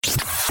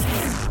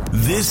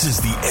This is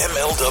the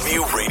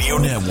MLW Radio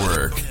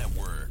Network.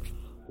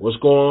 What's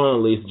going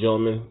on, ladies and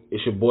gentlemen?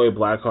 It's your boy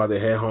Blackheart, the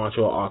head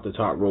honcho off the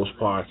Top Roast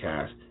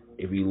Podcast.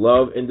 If you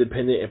love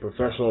independent and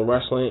professional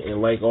wrestling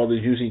and like all the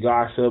juicy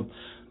gossip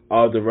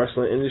of the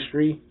wrestling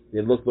industry,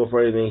 then look no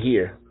further than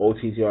here,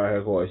 OTTR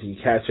headquarters. You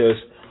can catch us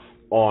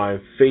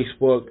on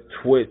Facebook,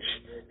 Twitch,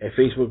 and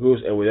Facebook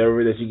groups, and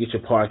whatever that you get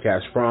your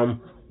podcast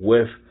from,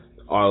 with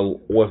our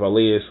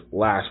latest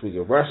Last Week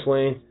of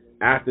Wrestling,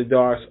 After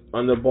Darks,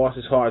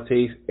 Underboss's Hard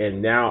Taste,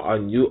 and now our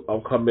new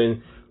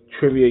upcoming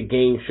trivia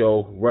game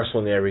show,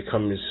 WrestlingAry,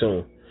 coming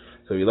soon.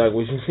 So if you like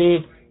what you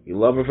see, you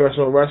love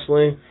professional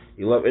wrestling,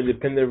 you love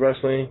independent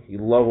wrestling, you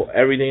love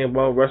everything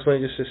about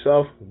wrestling just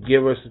yourself,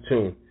 give us a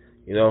tune.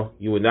 You know,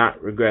 you would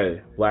not regret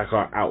it.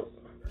 Blackheart out.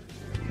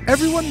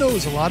 Everyone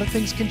knows a lot of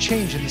things can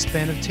change in the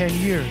span of 10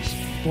 years.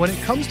 But when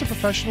it comes to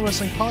professional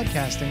wrestling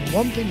podcasting,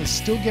 one thing is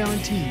still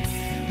guaranteed.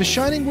 The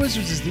Shining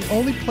Wizards is the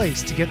only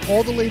place to get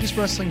all the latest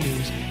wrestling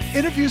news,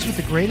 interviews with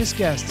the greatest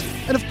guests,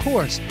 and of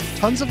course,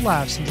 tons of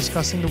laughs in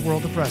discussing the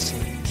world of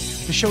wrestling.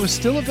 The show is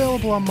still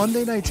available on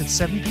Monday nights at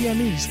 7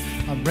 p.m. East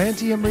on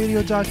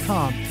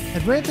rantemradio.com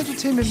and Rant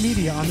Entertainment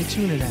Media on the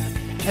TuneIn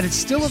app. And it's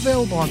still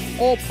available on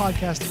all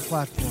podcasting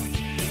platforms.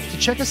 To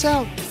check us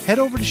out, head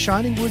over to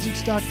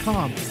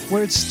shiningwizards.com,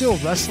 where it's still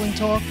wrestling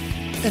talk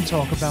and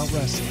talk about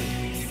wrestling.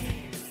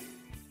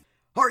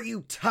 Are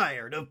you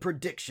tired of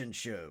prediction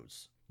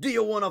shows? Do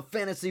you want to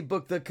fantasy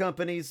book the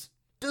companies?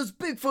 Does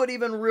Bigfoot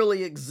even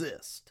really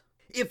exist?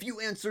 If you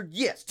answered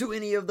yes to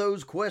any of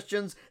those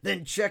questions,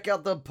 then check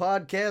out the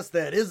podcast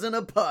that isn't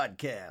a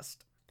podcast.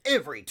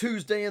 Every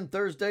Tuesday and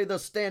Thursday, the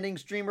standing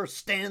streamer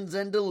stands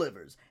and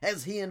delivers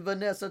as he and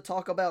Vanessa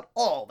talk about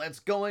all that's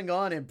going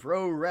on in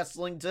pro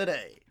wrestling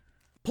today.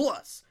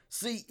 Plus,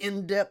 see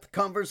in-depth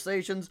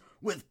conversations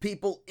with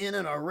people in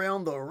and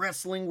around the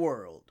wrestling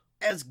world,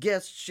 as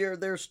guests share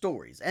their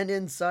stories and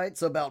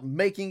insights about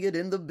making it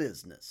in the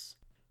business.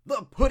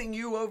 The Putting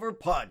You Over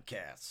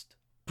podcast.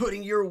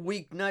 Putting your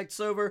weeknights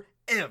over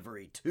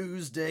every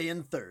Tuesday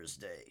and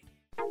Thursday.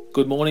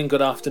 Good morning,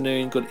 good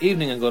afternoon, good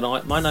evening, and good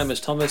night. My name is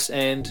Thomas,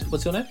 and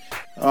what's your name?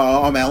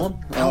 I'm Alan.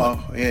 Alan.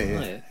 Oh,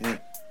 yeah.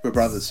 We're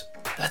brothers.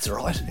 That's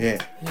right. Yeah.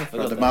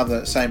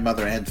 Same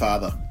mother and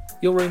father.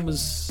 Your room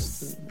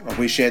was...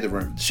 we shared the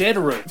room. Shared a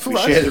room. We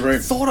shared the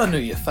room. Thought I knew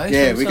your face.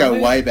 Yeah, we go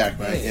way back,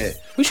 mate. Yeah.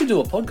 We should do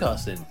a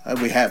podcast then.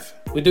 We have.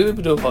 We do a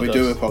podcast. We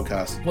do a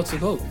podcast. What's it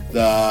called?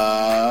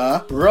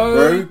 The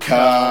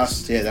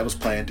Roadcast. Yeah, that was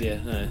planned. Yeah.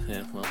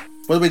 Well.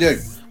 What do we do?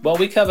 Well,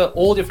 we cover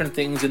all different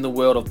things in the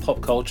world of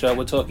pop culture.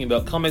 We're talking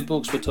about comic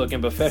books, we're talking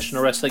about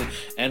professional wrestling,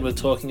 and we're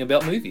talking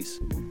about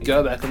movies.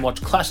 Go back and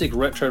watch classic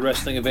retro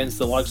wrestling events,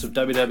 the likes of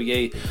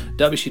WWE,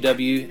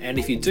 WCW, and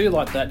if you do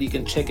like that, you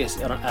can check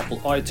us out on Apple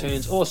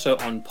iTunes, also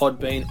on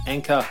Podbean,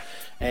 Anchor,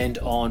 and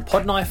on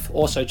Podknife.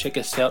 Also check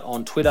us out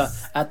on Twitter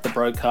at The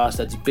Broadcast.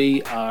 That's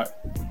BROKAST.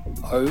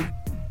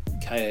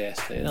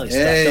 Nearly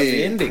stuffed up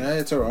the ending. Yeah,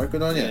 it's alright,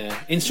 good on you. Yeah.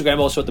 Instagram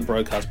also at The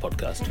Broadcast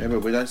Podcast. Remember,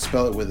 we don't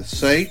spell it with a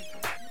C,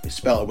 we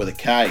spell it with a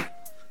K.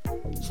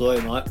 Sorry,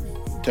 mate.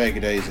 Take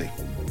it easy.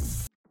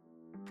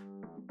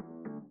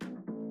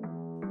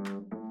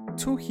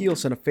 Two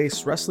Heels and a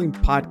Face Wrestling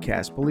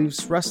Podcast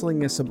believes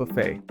wrestling is a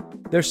buffet.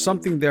 There's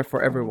something there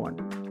for everyone.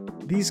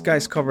 These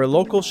guys cover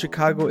local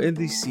Chicago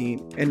indie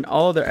scene, and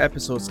all of their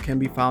episodes can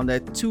be found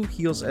at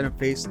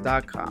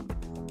twoheelsandaface.com.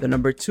 The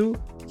number 2,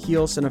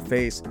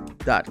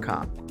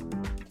 heelsandaface.com.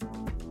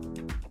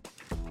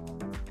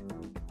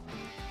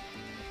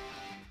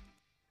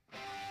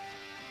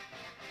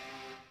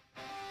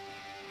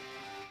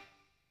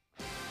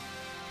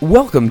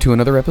 Welcome to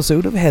another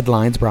episode of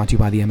Headlines, brought to you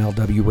by the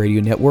MLW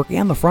Radio Network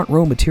and the Front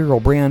Row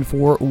Material brand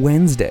for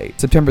Wednesday,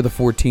 September the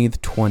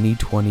 14th,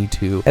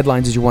 2022.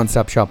 Headlines is your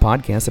one-stop shop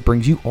podcast that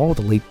brings you all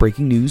the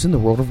late-breaking news in the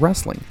world of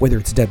wrestling, whether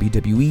it's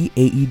WWE,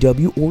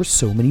 AEW, or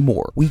so many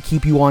more. We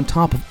keep you on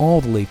top of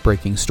all the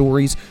late-breaking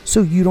stories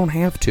so you don't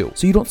have to,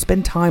 so you don't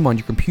spend time on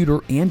your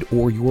computer and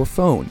or your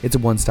phone. It's a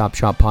one-stop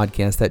shop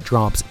podcast that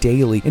drops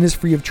daily and is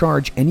free of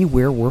charge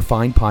anywhere where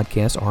fine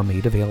podcasts are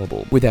made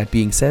available. With that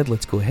being said,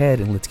 let's go ahead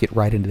and let's get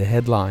right into the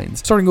headlines.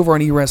 Starting over on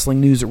eWrestling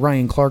News,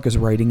 Ryan Clark is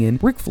writing in,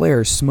 Ric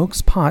Flair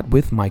smokes pot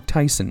with Mike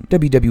Tyson.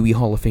 WWE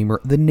Hall of Famer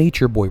The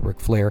Nature Boy Ric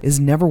Flair is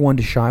never one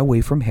to shy away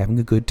from having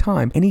a good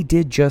time, and he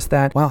did just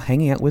that while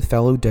hanging out with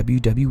fellow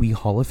WWE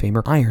Hall of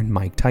Famer Iron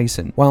Mike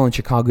Tyson. While in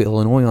Chicago,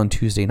 Illinois on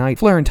Tuesday night,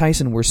 Flair and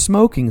Tyson were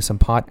smoking some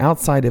pot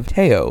outside of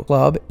Teo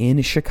Club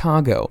in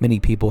Chicago. Many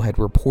people had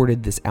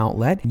reported this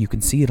outlet, and you can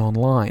see it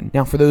online.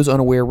 Now, for those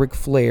unaware, Ric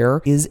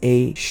Flair is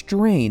a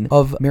strain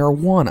of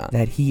marijuana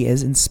that he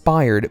has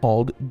inspired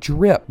called called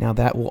Drip. Now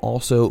that will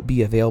also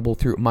be available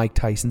through Mike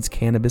Tyson's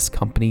cannabis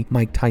company,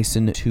 Mike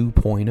Tyson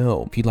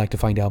 2.0. If you'd like to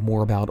find out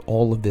more about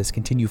all of this,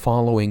 continue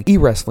following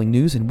eWrestling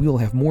News, and we'll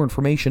have more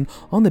information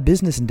on the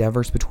business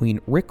endeavors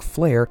between Ric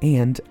Flair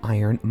and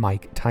Iron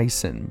Mike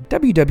Tyson.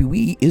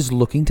 WWE is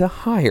looking to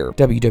hire.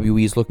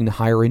 WWE is looking to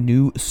hire a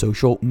new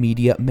social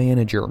media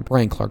manager.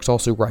 Ryan Clark's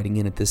also writing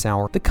in at this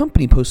hour. The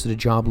company posted a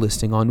job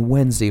listing on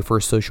Wednesday for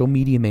a social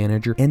media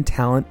manager and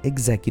talent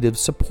executive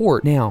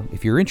support. Now,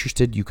 if you're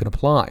interested, you can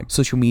apply.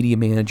 Social media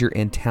manager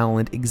and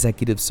talent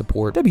executive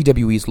support.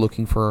 WWE is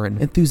looking for an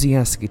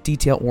enthusiastic,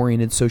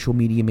 detail-oriented social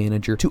media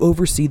manager to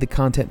oversee the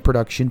content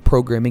production,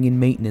 programming, and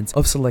maintenance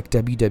of select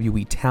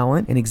WWE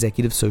talent and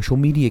executive social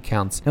media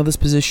accounts. Now, this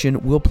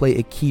position will play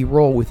a key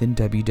role within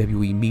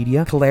WWE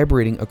media,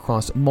 collaborating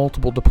across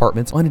multiple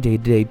departments on a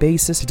day-to-day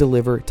basis to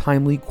deliver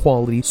timely,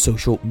 quality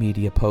social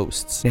media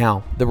posts.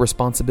 Now, the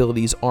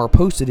responsibilities are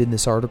posted in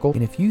this article,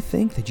 and if you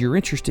think that you're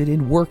interested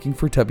in working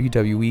for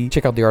WWE,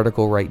 check out the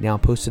article right now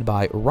posted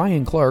by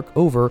Ryan Clark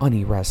over on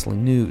eWrestling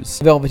News.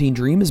 The Velveteen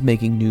Dream is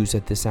making news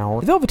at this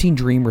hour. The Velveteen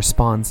Dream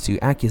responds to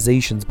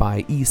accusations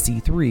by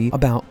EC3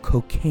 about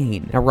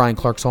cocaine. Now, Ryan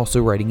Clark's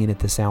also writing in at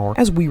this hour.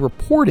 As we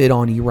reported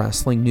on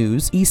eWrestling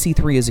News,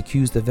 EC3 has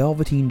accused the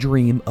Velveteen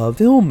Dream of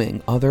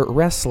filming other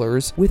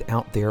wrestlers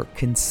without their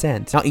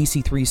consent. Now,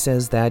 EC3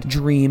 says that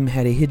Dream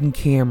had a hidden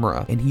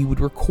camera and he would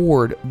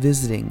record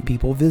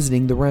people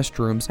visiting the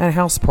restrooms at a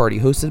house party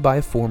hosted by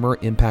a former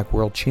Impact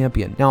World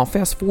Champion. Now,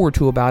 fast forward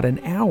to about an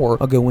hour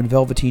ago when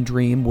Velveteen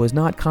Dream was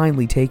not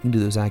kindly taking to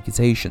those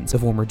accusations. The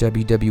former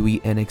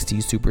WWE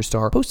NXT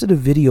superstar posted a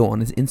video on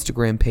his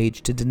Instagram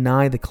page to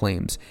deny the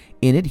claims.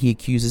 In it, he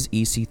accuses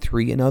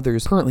EC3 and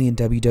others currently in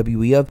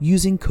WWE of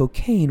using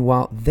cocaine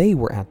while they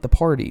were at the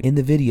party. In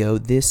the video,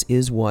 this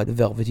is what the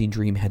Velveteen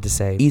Dream had to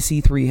say.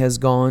 EC3 has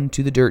gone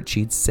to the dirt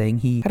sheets saying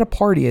he had a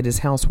party at his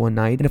house one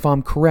night, and if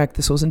I'm correct,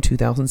 this was in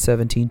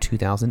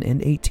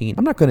 2017-2018.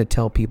 I'm not going to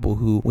tell people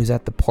who was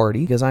at the party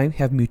because I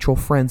have mutual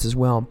friends as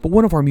well, but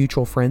one of our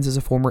mutual friends is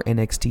a former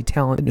NXT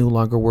talent that no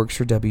longer works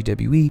for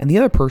WWE, and the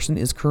other person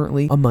is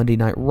currently a Monday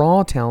Night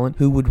Raw talent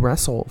who would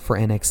wrestle for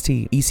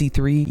NXT.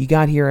 EC3, you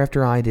got here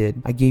after I did.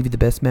 I gave you the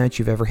best match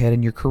you've ever had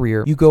in your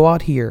career. You go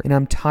out here, and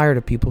I'm tired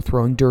of people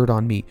throwing dirt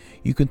on me.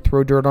 You can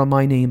throw dirt on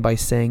my name by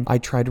saying I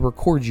tried to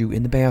record you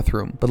in the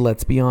bathroom, but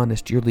let's be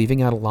honest, you're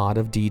leaving out a lot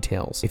of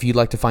details. If you'd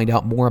like to find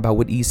out more about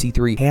what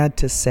EC3 had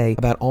to say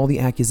about all the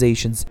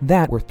accusations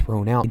that were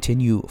thrown out,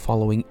 continue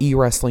following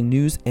eWrestling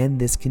News and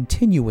this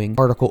continuing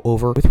article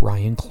over with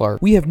Ryan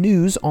Clark. We have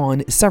news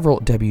on several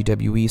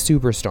WWE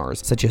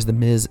superstars, such as The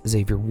Miz,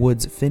 Xavier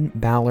Woods, Finn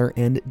Balor,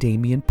 and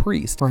Damian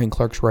Priest. Ryan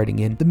Clark's writing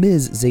in, The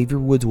Miz, Xavier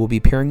Woods will be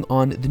appearing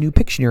on the new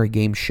Pictionary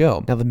game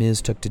show. Now, The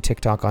Miz took to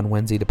TikTok on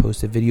Wednesday to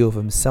post a video of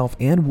himself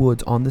and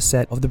Woods on the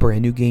set of the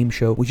brand new game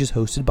show, which is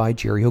hosted by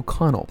Jerry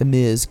O'Connell. The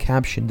Miz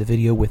captioned the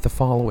video with the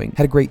following: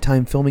 "Had a great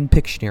time filming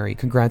Pictionary.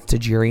 Congrats to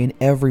Jerry and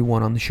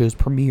everyone on the show's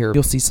premiere.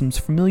 You'll see some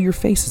familiar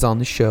faces on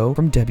the show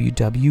from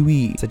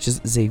WWE, such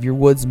as Xavier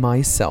Woods,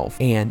 myself,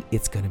 and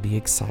it's going to be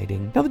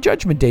exciting." Now, the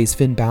Judgment Day's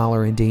Finn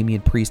Balor and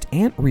Damian Priest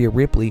and Rhea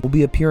Ripley will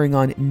be appearing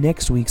on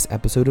next week's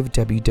episode of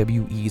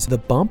WWE's The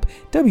Bump.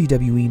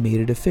 WWE made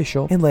it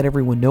official and let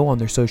everyone know on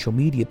their social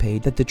media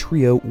page that the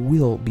trio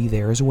will be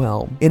there as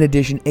well. In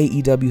addition,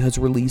 AEW has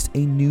released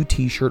a new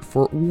t-shirt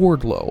for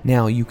Wardlow.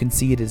 Now, you can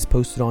see it is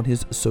posted on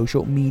his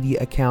social media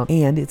account,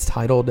 and it's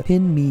titled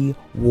Pin Me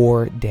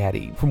War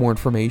Daddy. For more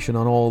information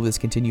on all of this,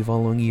 continue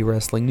following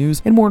eWrestling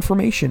News, and more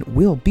information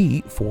will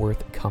be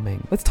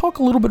forthcoming. Let's talk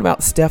a little bit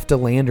about Steph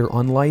DeLander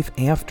on life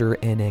after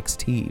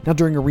NXT. Now,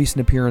 during a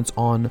recent appearance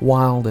on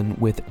Wild and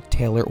with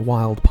Taylor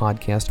Wilde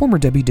podcast, former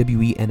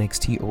WWE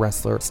NXT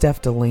wrestler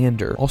Steph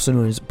DeLander, also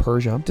known as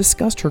Persia,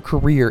 discussed her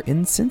career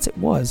and since it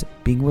was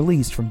being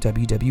released from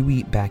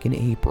WWE back in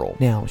April.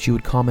 Now, she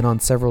would comment on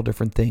several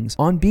different things,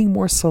 on being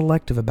more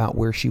selective about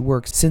where she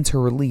works since her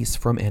release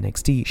from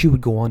NXT. She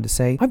would go on to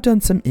say, "I've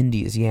done some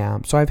indies, yeah,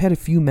 so I've had a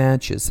few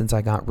matches since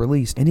I got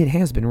released, and it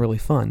has been really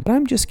fun, but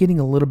I'm just getting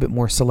a little bit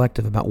more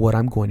selective about what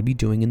I'm going to be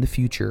doing in the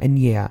future, and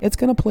yeah, it's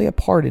going to play a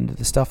part into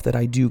the stuff that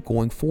I do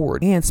going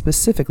forward, and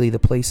specifically the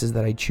places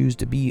that I choose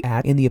to be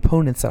at and the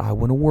opponents that I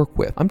want to work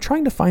with. I'm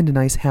trying to find a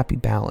nice happy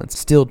balance,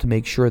 still to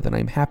make sure that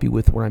I'm happy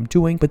with what I'm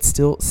doing, but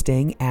still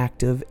staying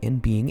active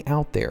and being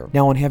out there."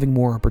 Now, on having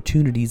more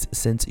opportunities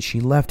since she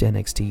left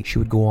NXT, she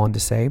would go on to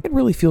say, "It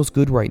really feels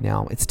good right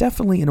now. It's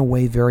definitely in a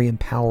way very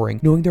empowering,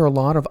 knowing there are a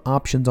lot of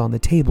options on the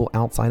table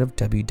outside of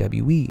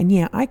WWE. And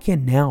yeah, I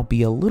can now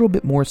be a little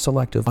bit more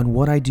selective on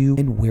what I do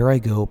and where I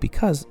go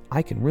because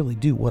I can really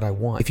do what I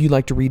want." If you'd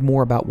like to read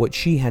more about what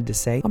she had to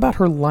say about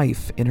her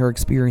life and her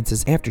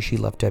experiences after she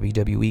left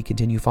WWE,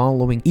 continue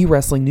following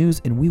eWrestling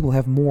News and we will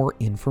have more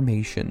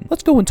information.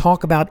 Let's go and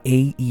talk about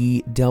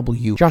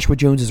AEW. Joshua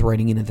Jones is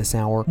writing in at this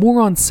hour.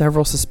 More on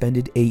several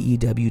suspended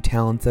AEW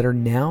talents that are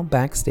now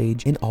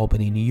backstage in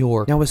Albany, New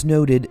York. Now, as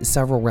noted,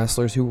 several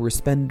wrestlers who were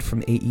suspended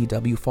from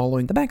AEW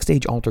following the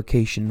backstage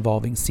altercation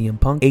involving CM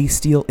Punk, Ace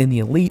Steel, and the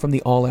Elite from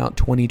the All Out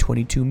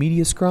 2022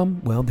 media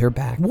scrum, well, they're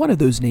back. One of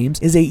those names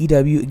is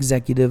AEW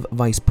Executive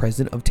Vice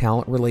President of Talent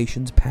Talent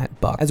Relations Pat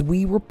Buck. As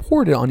we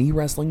reported on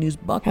eWrestling News,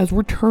 Buck has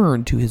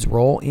returned to his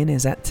role and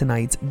is at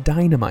tonight's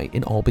Dynamite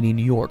in Albany,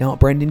 New York. Now,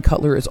 Brendan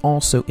Cutler is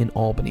also in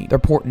Albany. The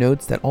report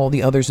notes that all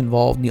the others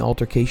involved in the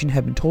altercation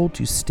have been told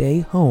to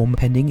stay home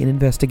pending an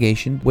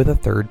investigation with a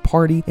third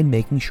party and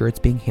making sure it's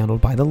being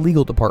handled by the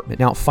legal department.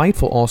 Now,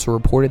 Fightful also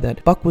reported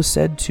that Buck was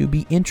said to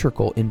be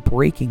integral in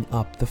breaking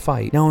up the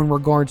fight. Now, in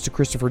regards to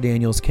Christopher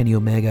Daniels, Kenny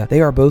Omega,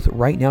 they are both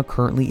right now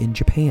currently in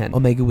Japan.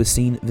 Omega was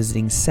seen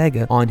visiting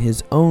Sega on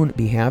his own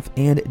behalf,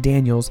 and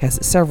Daniels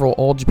has several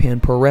All Japan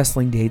Pro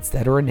Wrestling dates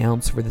that are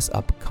announced for this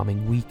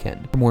upcoming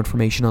weekend. For more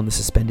information on the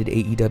suspended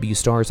AEW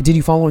stars,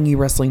 continue following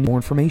eWrestling. More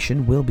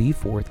information will be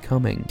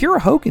forthcoming. Kira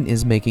Hogan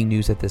is making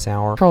news at this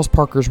hour. Charles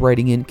Parker's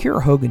writing in,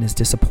 Kira Hogan is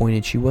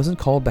disappointed she wasn't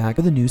called back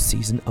for the new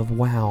season of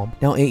WoW.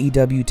 Now,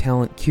 AEW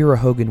talent Kira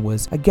Hogan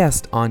was a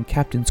guest on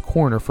Captain's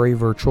Corner for a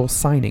virtual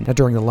signing. Now,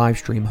 during the live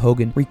stream,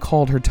 Hogan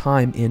recalled her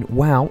time in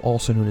WoW,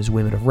 also known as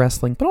Women of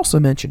Wrestling, but also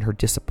mentioned her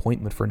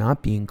disappointment for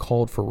not being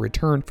called for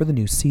return for the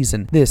new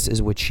season. This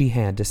is what she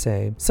had to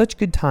say. Such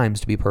good times,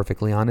 to be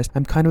perfectly honest.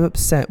 I'm kind of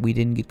upset we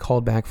didn't get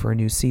called back for a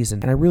new season,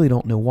 and I really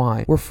don't know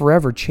why. We're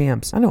forever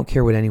champs. I don't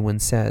care what anyone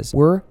says.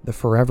 We're the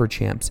forever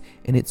champs,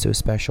 and it's so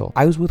special.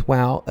 I was with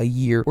WoW a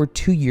year or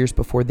 2 years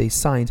before they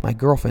signed my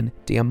girlfriend,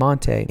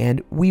 Diamante,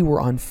 and we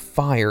were on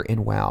fire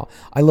in WoW.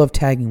 I love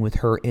tagging with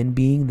her and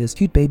being this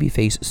cute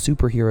babyface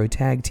superhero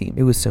tag team.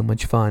 It was so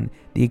much fun.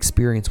 The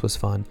experience was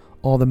fun.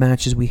 All the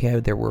matches we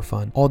had there were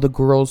fun. All the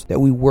girls that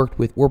we worked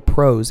with were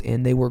pros,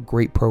 and they were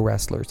great pro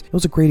wrestlers. It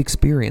was a great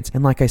experience,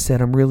 and like I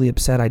said, I'm really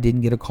upset I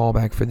didn't get a call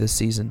back for this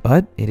season.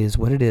 But it is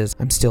what it is.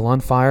 I'm still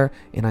on fire,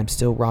 and I'm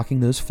still rocking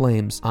those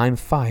flames. I'm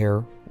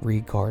fire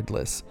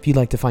regardless. If you'd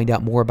like to find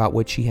out more about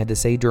what she had to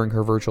say during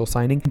her virtual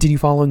signing, continue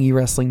following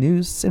eWrestling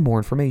News, and more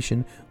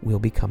information will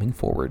be coming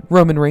forward.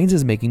 Roman Reigns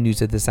is making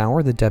news at this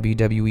hour. The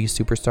WWE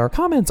superstar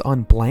comments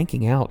on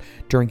blanking out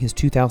during his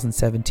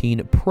 2017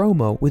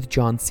 promo with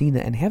John Cena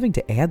and having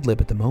to ad-lib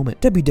at the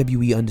moment.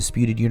 WWE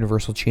Undisputed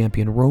Universal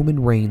Champion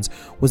Roman Reigns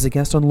was a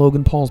guest on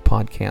Logan Paul's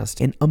podcast,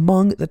 and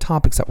among the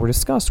topics that were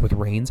discussed with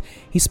Reigns,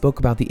 he spoke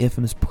about the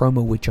infamous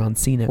promo with John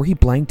Cena where he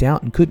blanked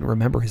out and couldn't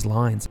remember his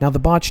lines. Now, the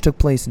botch took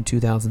place in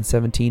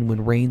 2017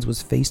 when Reigns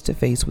was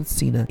face-to-face with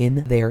Cena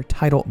in their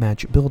title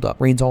match build-up.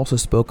 Reigns also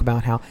spoke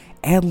about how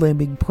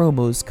ad-libbing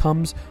promos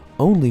comes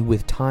only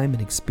with time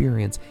and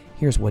experience.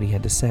 Here's what he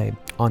had to say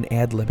on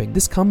ad-libbing.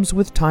 This comes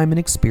with time and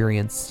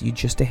experience. You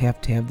just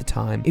have to have the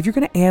time. If you're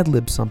going to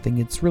ad-lib something,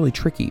 it's really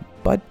tricky,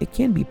 but it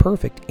can be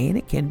perfect, and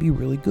it can be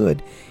really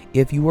good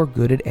if you are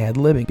good at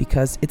ad-libbing,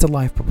 because it's a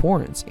live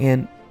performance.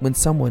 And when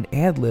someone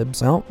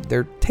ad-libs, well,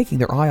 they're taking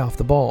their eye off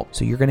the ball.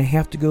 So you're going to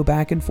have to go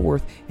back and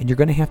forth, and you're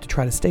going to have to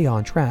try to stay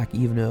on track,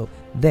 even though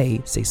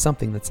they say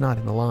something that's not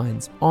in the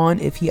lines. On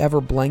if he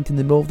ever blanked in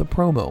the middle of the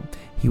promo,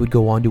 he would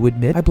go on to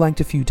admit, I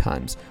blanked a few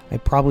times. I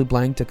probably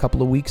blanked a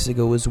couple of weeks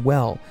ago as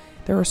well.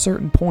 There are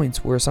certain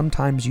points where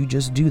sometimes you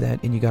just do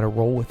that and you gotta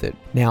roll with it.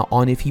 Now,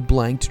 on if he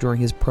blanked during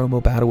his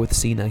promo battle with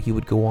Cena, he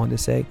would go on to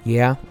say,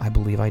 yeah, I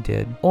believe I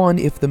did. On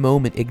if the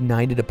moment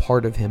ignited a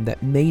part of him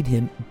that made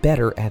him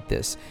better at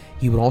this,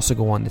 he would also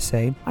go on to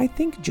say, I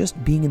think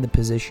just being in the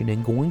position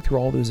and going through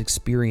all those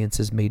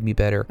experiences made me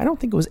better. I don't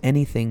think it was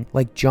anything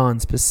like John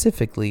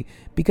specifically,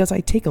 because I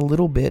take a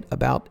little bit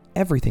about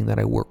everything that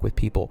I work with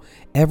people,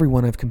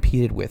 everyone I've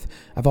competed with.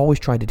 I've always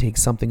tried to take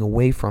something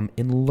away from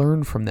and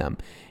learn from them.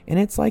 And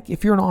it's like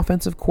if you're an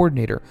offensive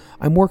coordinator,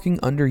 I'm working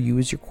under you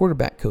as your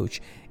quarterback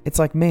coach. It's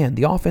like, man,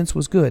 the offense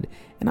was good,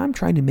 and I'm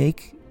trying to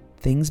make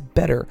things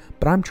better,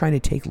 but I'm trying to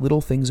take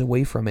little things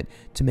away from it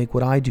to make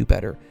what I do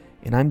better.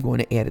 And I'm going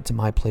to add it to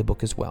my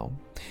playbook as well.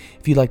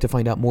 If you'd like to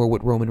find out more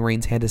what Roman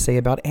Reigns had to say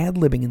about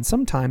ad-libbing and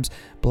sometimes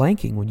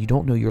blanking when you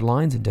don't know your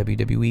lines in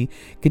WWE,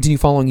 continue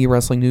following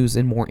eWrestling News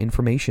and more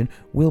information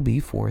will be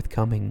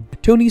forthcoming.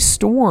 Toni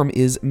Storm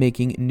is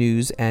making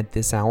news at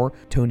this hour.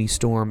 Toni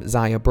Storm,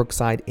 Xia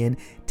Brookside, and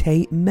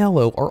Tay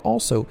Mello are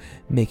also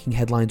making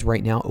headlines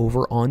right now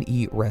over on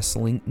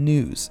eWrestling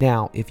News.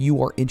 Now, if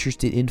you are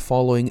interested in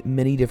following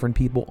many different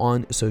people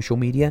on social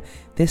media,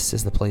 this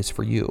is the place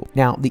for you.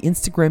 Now, the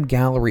Instagram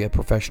gallery of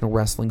professional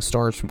wrestling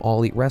stars from All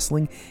Elite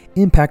Wrestling,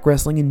 Impact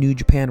Wrestling, and New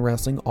Japan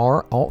Wrestling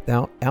are all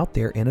out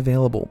there and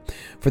available.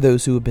 For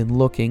those who have been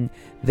looking,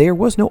 there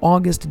was no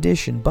August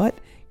edition, but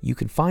you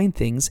can find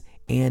things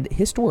and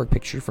historic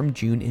pictures from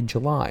June and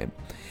July.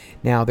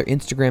 Now, their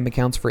Instagram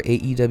accounts for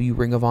AEW,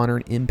 Ring of Honor,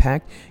 and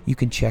Impact, you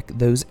can check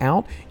those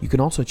out. You can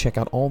also check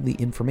out all the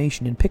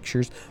information and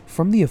pictures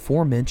from the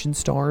aforementioned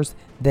stars.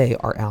 They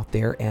are out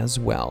there as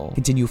well.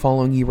 Continue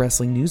following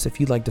eWrestling News if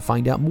you'd like to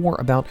find out more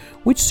about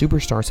which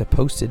superstars have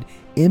posted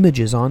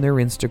images on their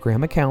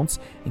Instagram accounts,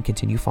 and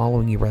continue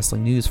following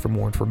eWrestling News for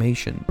more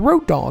information. The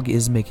Road Dogg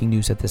is making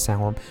news at this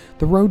hour.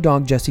 The Road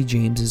Dogg Jesse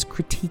James is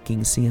critiquing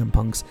CM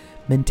Punk's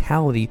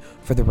mentality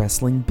for the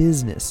wrestling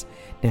business.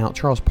 Now,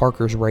 Charles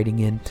Parker's writing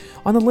in,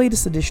 on the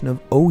latest edition of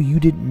Oh You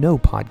Didn't Know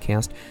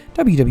podcast,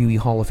 WWE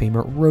Hall of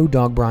Famer Road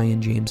Dogg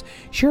Brian James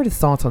shared his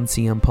thoughts on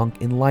CM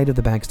Punk in light of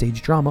the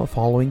backstage drama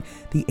following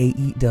the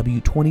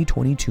AEW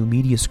 2022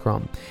 media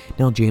scrum.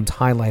 Now, James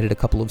highlighted a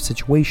couple of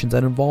situations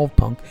that involved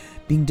Punk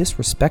being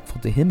disrespectful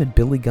to him and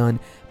Billy Gunn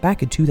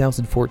back in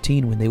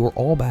 2014 when they were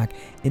all back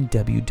in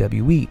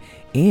WWE,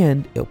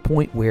 and a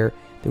point where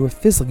they were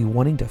physically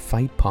wanting to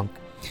fight Punk.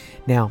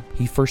 Now,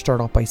 he first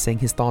started off by saying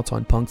his thoughts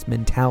on Punk's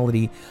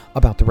mentality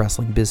about the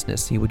wrestling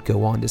business. He would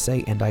go on to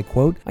say, and I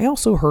quote, "I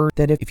also heard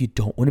that if you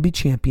don't want to be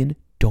champion,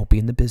 don't be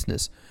in the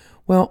business."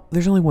 Well,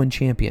 there's only one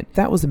champion. If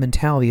that was the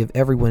mentality of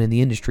everyone in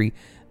the industry,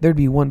 there'd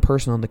be one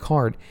person on the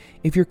card.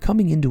 If you're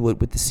coming into it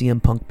with the CM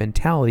Punk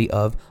mentality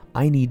of,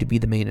 I need to be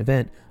the main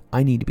event,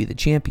 I need to be the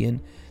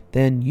champion,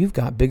 then you've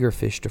got bigger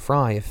fish to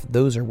fry if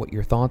those are what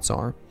your thoughts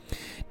are.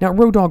 Now,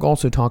 Road Dogg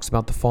also talks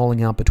about the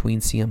falling out between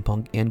CM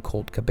Punk and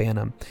Colt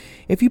Cabana.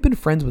 If you've been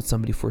friends with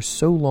somebody for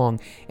so long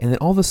and then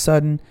all of a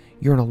sudden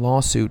you're in a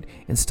lawsuit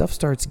and stuff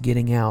starts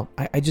getting out,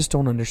 I just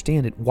don't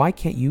understand it. Why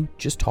can't you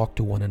just talk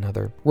to one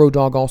another? Road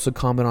Dogg also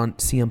commented on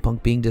CM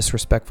Punk being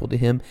disrespectful to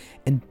him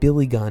and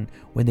Billy Gunn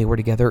when they were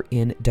together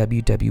in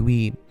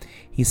WWE.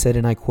 He said,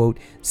 and I quote,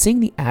 "Seeing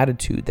the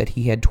attitude that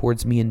he had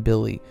towards me and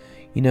Billy,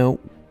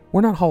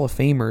 we're not Hall of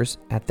Famers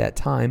at that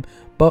time,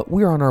 but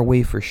we're on our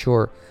way for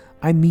sure.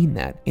 I mean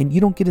that, and you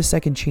don't get a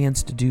second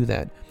chance to do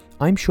that.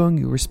 I'm showing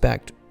you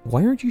respect.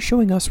 Why aren't you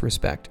showing us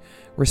respect?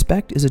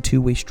 Respect is a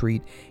two-way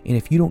street, and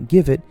if you don't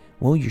give it,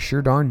 well, you're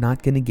sure darn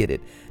not going to get it.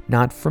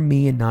 Not from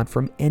me and not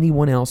from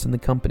anyone else in the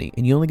company.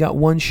 And you only got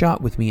one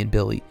shot with me and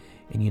Billy.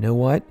 And you know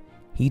what?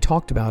 He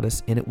talked about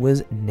us, and it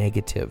was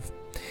negative."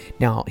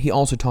 Now, he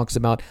also talks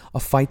about a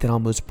fight that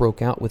almost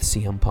broke out with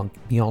CM Punk.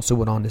 He also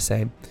went on to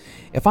say,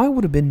 "If I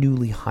would have been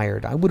newly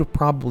hired, I would have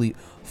probably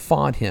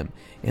fought him,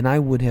 and I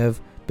would have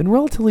been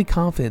relatively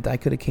confident that I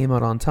could have came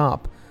out on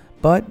top.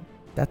 But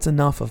that's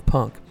enough of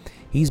Punk.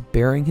 He's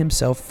burying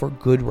himself for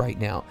good right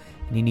now,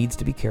 and he needs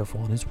to be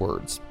careful on his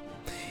words."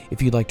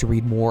 If you'd like to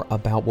read more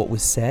about what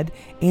was said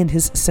and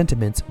his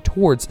sentiments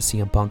towards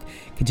CM Punk,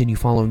 continue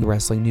following the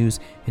wrestling news,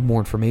 and more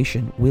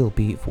information will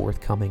be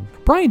forthcoming.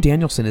 Bryan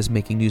Danielson is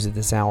making news at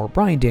this hour.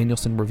 Bryan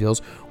Danielson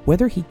reveals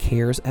whether he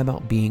cares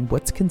about being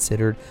what's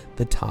considered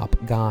the top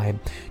guy.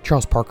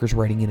 Charles Parker's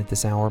writing in at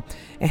this hour.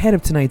 Ahead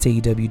of tonight's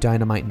AEW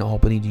Dynamite in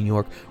Albany, New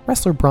York,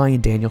 wrestler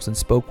Bryan Danielson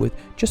spoke with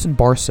Justin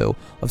Barso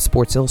of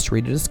Sports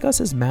Illustrated to discuss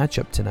his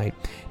matchup tonight.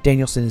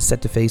 Danielson is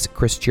set to face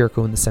Chris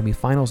Jericho in the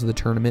semifinals of the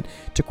tournament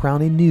to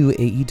crown a new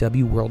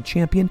AEW World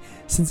Champion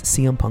since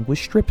CM Punk was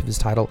stripped of his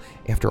title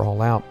after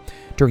All Out.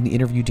 During the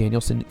interview,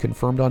 Danielson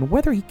confirmed on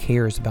whether he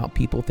cares about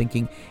people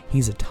thinking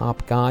he's a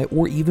top guy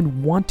or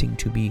even wanting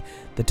to be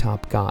the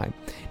top guy.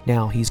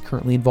 Now, he's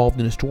currently involved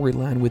in a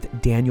storyline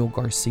with Daniel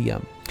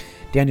Garcia.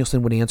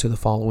 Danielson would answer the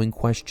following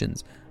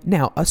questions.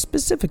 Now,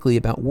 specifically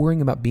about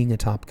worrying about being a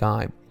top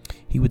guy.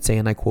 He would say,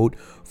 and I quote,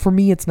 "For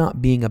me, it's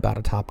not being about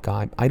a top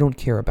guy. I don't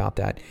care about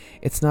that.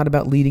 It's not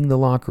about leading the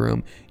locker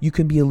room. You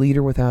can be a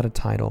leader without a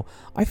title.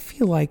 I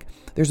feel like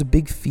there's a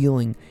big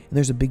feeling and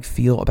there's a big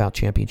feel about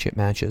championship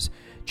matches.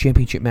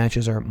 Championship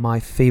matches are my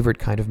favorite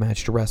kind of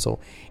match to wrestle,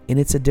 and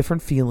it's a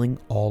different feeling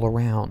all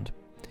around."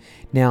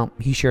 Now,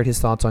 he shared his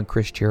thoughts on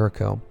Chris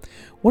Jericho.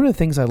 "One of the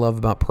things I love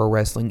about pro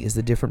wrestling is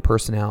the different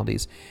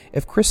personalities.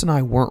 If Chris and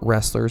I weren't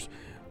wrestlers,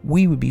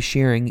 we would be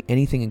sharing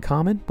anything in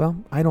common? Well,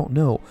 I don't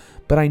know,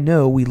 but I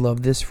know we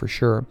love this for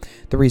sure.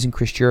 The reason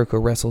Chris Jericho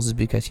wrestles is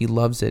because he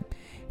loves it.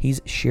 He's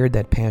shared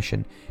that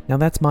passion. Now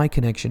that's my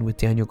connection with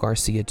Daniel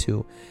Garcia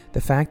too.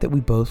 The fact that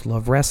we both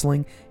love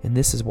wrestling, and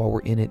this is why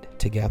we're in it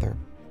together."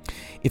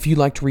 If you'd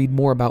like to read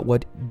more about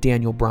what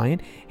Daniel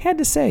Bryan had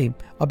to say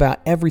about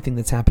everything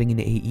that's happening in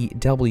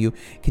AEW,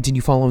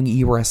 continue following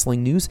eWrestling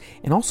News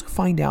and also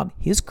find out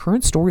his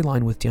current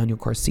storyline with Daniel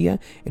Garcia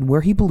and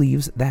where he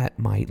believes that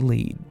might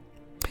lead.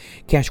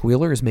 Cash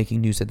Wheeler is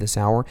making news at this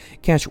hour.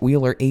 Cash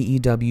Wheeler,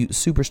 AEW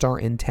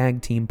superstar and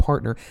tag team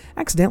partner,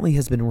 accidentally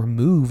has been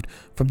removed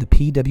from the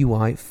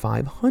PWI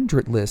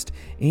 500 list,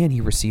 and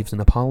he receives an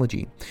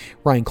apology.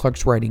 Ryan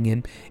Clark's writing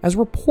in, as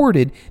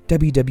reported,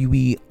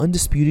 WWE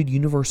Undisputed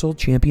Universal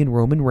Champion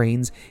Roman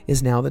Reigns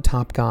is now the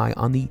top guy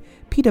on the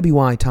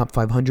PWI Top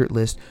 500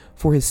 list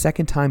for his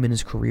second time in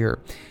his career.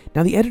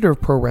 Now, the editor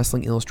of Pro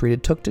Wrestling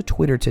Illustrated took to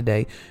Twitter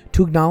today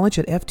to acknowledge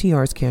that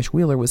FTR's Cash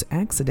Wheeler was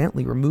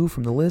accidentally removed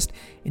from the list,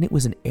 and it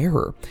was an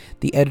error.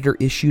 The editor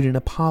issued an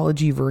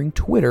apology via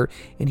Twitter,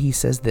 and he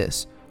says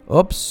this,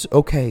 "Oops,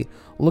 okay,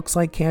 looks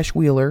like Cash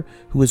Wheeler,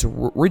 who was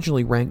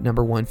originally ranked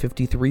number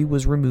 153,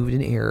 was removed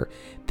in error.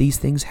 These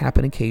things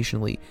happen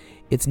occasionally.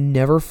 It's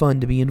never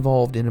fun to be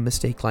involved in a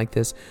mistake like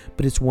this,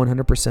 but it's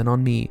 100%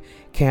 on me.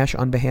 Cash,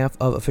 on behalf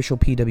of official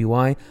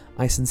PWI,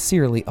 I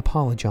sincerely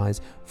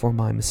apologize for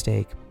my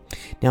mistake."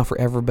 Now, for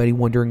everybody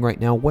wondering right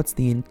now, what's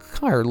the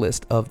entire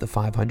list of the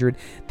 500?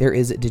 There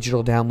is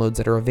digital downloads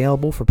that are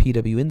available for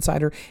PW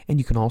Insider, and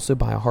you can also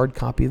buy a hard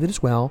copy of it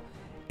as well.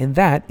 And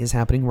that is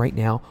happening right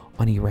now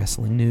on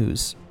eWrestling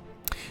News.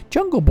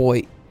 Jungle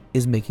Boy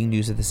is making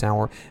news at this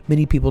hour.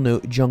 Many people know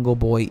Jungle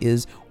Boy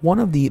is one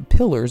of the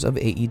pillars of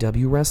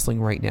AEW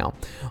wrestling right now.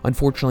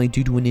 Unfortunately,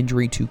 due to an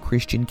injury to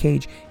Christian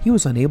Cage, he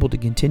was unable to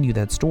continue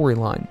that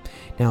storyline.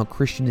 Now,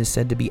 Christian is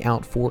said to be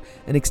out for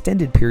an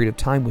extended period of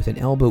time with an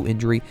elbow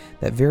injury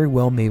that very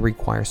well may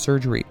require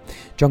surgery.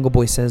 Jungle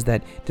Boy says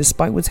that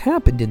despite what's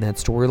happened in that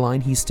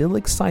storyline, he's still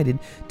excited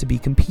to be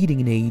competing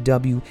in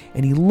AEW,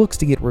 and he looks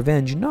to get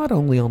revenge not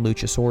only on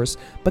Luchasaurus,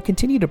 but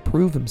continue to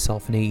prove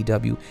himself in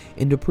AEW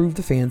and to prove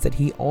the fans that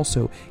he also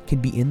can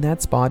be in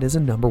that spot as a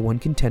number one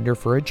contender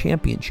for a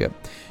championship.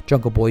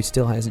 Jungle Boy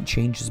still hasn't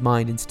changed his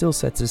mind and still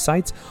sets his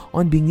sights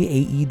on being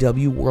the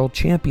AEW World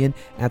Champion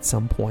at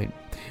some point.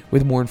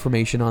 With more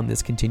information on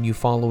this, continue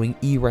following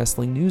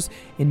eWrestling News,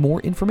 and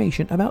more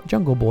information about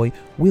Jungle Boy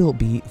will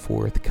be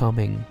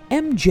forthcoming.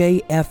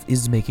 MJF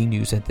is making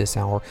news at this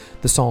hour.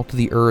 The Salt of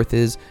the Earth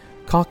is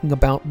talking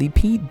about the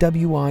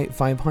PWI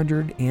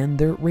 500 and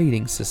their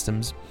rating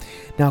systems.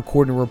 Now,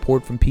 according to a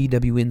report from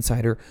PW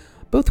Insider,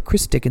 both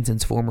Chris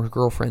Dickinson's former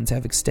girlfriends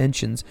have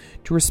extensions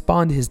to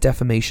respond to his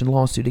defamation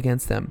lawsuit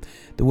against them.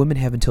 The women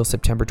have until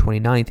September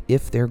 29th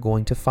if they're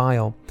going to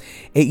file.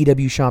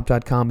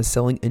 AEWShop.com is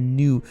selling a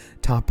new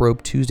Top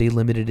Rope Tuesday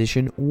limited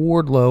edition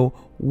Wardlow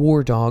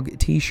War Dog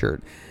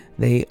t-shirt.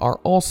 They are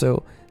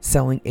also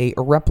selling a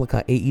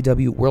replica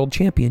AEW World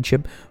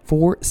Championship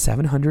for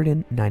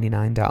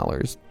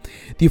 $799.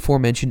 The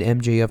aforementioned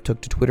MJF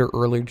took to Twitter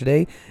earlier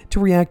today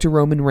to react to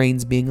Roman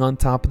Reigns being on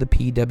top of the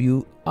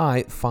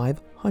PWI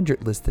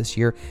 500 list this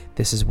year.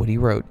 This is what he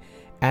wrote.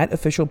 At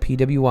official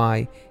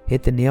PWI,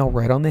 hit the nail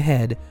right on the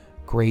head.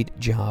 Great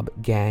job,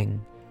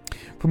 gang.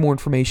 For more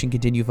information,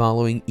 continue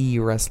following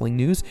eWrestling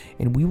News,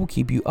 and we will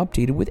keep you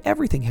updated with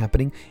everything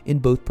happening in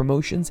both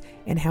promotions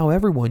and how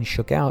everyone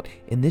shook out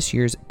in this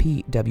year's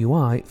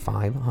PWI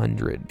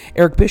 500.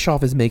 Eric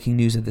Bischoff is making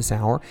news at this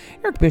hour.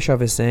 Eric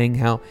Bischoff is saying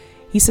how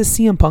he says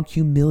CM Punk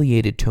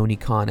humiliated Tony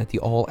Khan at the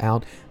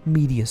all-out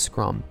media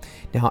scrum.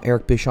 Now,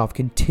 Eric Bischoff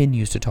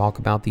continues to talk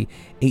about the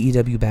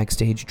AEW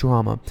backstage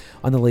drama.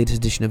 On the latest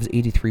edition of his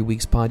 83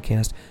 Weeks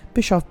podcast,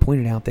 Bischoff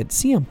pointed out that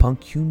CM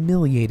Punk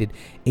humiliated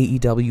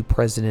AEW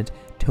president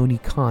Tony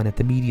Khan at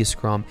the media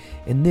scrum,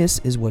 and this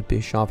is what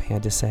Bischoff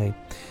had to say.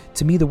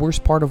 To me, the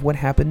worst part of what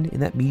happened in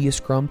that media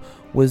scrum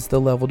was the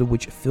level to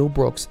which Phil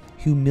Brooks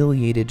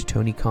humiliated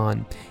Tony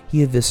Khan.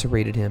 He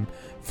eviscerated him.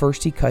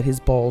 First, he cut his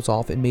balls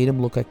off and made him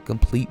look like a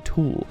complete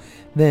tool.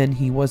 Then,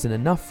 he wasn't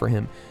enough for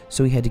him,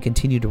 so he had to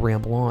continue to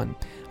ramble on.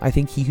 I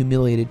think he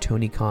humiliated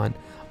Tony Khan.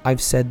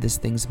 I've said these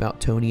things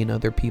about Tony and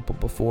other people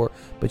before,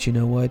 but you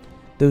know what?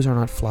 Those are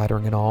not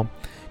flattering at all.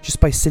 Just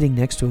by sitting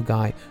next to a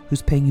guy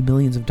who's paying you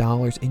millions of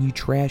dollars and you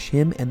trash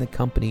him and the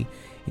company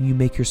and you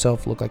make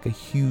yourself look like a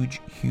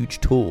huge,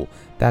 huge tool.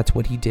 That's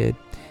what he did.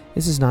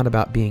 This is not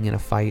about being in a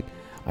fight.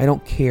 I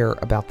don't care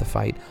about the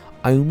fight.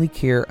 I only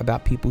care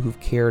about people who've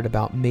cared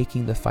about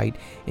making the fight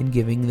and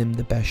giving them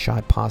the best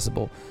shot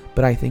possible.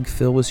 But I think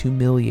Phil was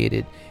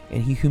humiliated,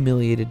 and he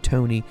humiliated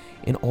Tony,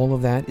 and all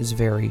of that is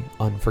very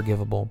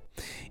unforgivable.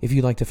 If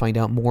you'd like to find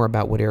out more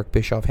about what Eric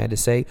Bischoff had to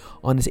say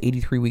on his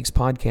 83 Weeks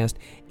podcast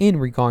in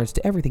regards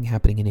to everything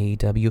happening in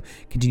AEW,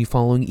 continue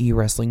following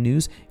eWrestling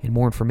News, and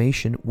more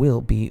information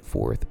will be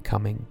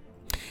forthcoming.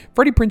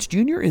 Freddie Prinze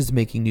Jr. is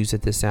making news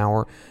at this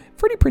hour.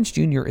 Freddie Prinze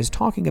Jr. is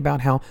talking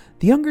about how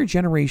the younger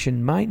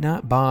generation might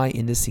not buy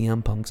into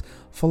CM Punk's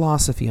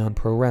philosophy on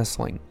pro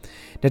wrestling.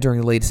 Now,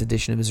 during the latest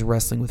edition of his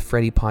Wrestling with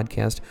Freddie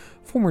podcast,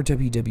 former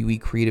WWE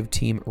creative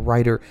team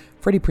writer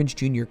Freddie Prinze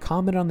Jr.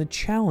 commented on the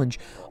challenge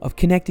of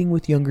connecting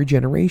with younger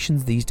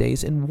generations these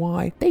days and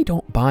why they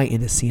don't buy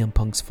into CM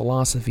Punk's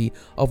philosophy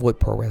of what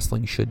pro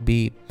wrestling should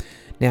be.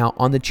 Now,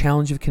 on the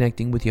challenge of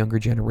connecting with younger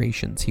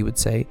generations, he would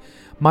say,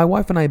 "My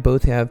wife and I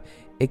both have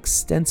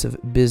extensive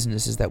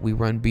businesses that we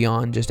run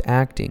beyond just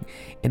acting,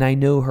 and I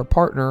know her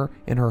partner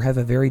and her have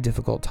a very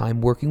difficult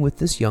time working with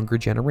this younger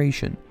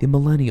generation, the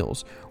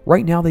millennials.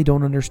 Right now they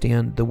don't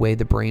understand the way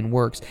the brain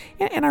works,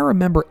 and I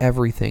remember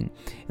everything,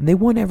 and they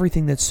want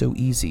everything that's so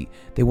easy.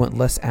 They want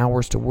less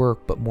hours to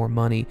work but more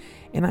money,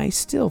 and I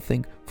still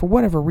think, for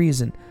whatever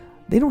reason,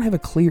 they don't have a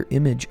clear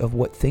image of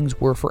what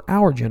things were for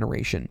our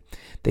generation.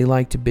 They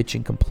like to bitch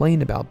and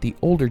complain about the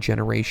older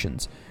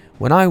generations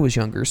when I was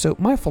younger, so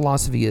my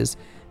philosophy is,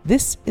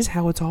 this is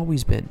how it's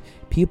always been.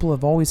 People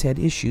have always had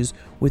issues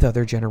with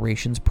other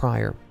generations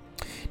prior."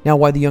 Now,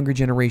 why the younger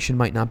generation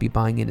might not be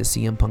buying into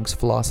CM Punk's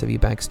philosophy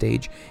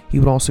backstage, he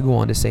would also go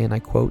on to say, and I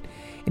quote,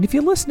 "And if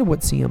you listen to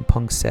what CM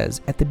Punk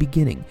says at the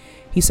beginning,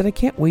 he said, I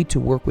can't wait to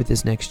work with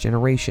this next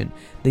generation,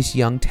 this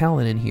young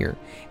talent in here,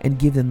 and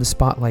give them the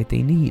spotlight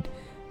they need.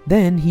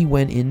 Then he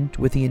went in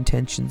with the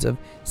intentions of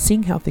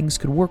seeing how things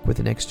could work with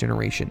the next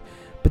generation.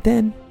 But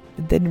then,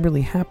 it didn't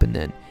really happen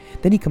then.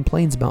 Then he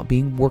complains about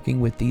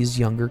working with these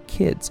younger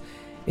kids.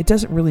 It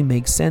doesn't really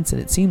make sense,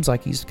 and it seems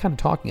like he's kind of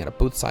talking out of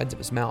both sides of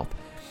his mouth.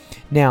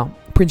 Now,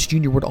 Prince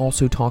Jr. would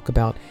also talk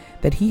about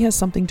that he has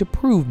something to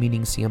prove,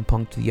 meaning CM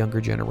Punk, to the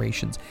younger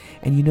generations.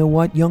 And you know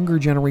what? Younger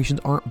generations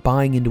aren't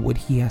buying into what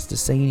he has to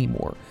say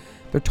anymore.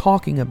 They're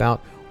talking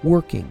about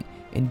working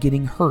and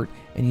getting hurt.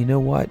 And you know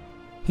what?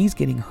 He's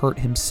getting hurt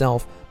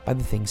himself by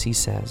the things he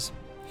says.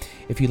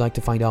 If you'd like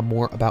to find out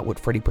more about what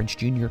Freddie Prinze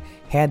Jr.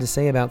 had to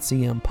say about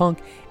CM Punk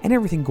and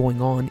everything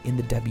going on in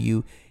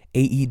the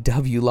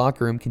AEW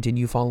locker room,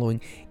 continue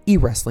following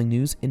eWrestling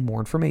News, and more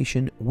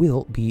information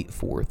will be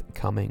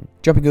forthcoming.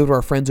 Jumping over to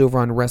our friends over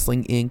on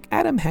Wrestling Inc.,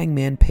 Adam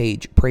Hangman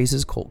Page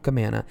praises Colt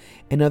Cabana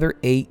and other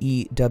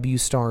AEW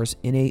stars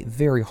in a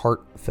very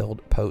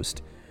heartfelt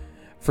post.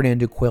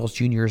 Fernando Quayles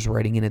Jr. is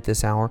writing in at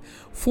this hour.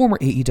 Former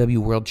AEW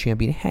World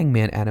Champion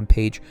Hangman Adam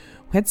Page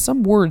had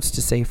some words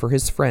to say for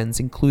his friends,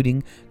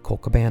 including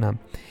Colt Cabana.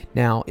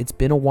 Now, it's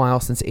been a while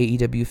since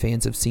AEW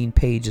fans have seen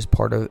Page as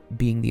part of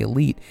being the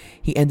Elite.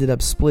 He ended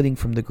up splitting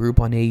from the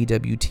group on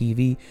AEW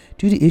TV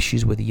due to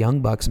issues with the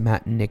Young Bucks,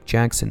 Matt and Nick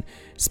Jackson,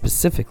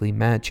 specifically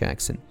Matt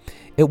Jackson.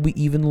 It will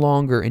be even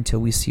longer until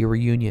we see a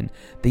reunion.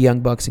 The Young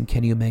Bucks and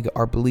Kenny Omega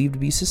are believed to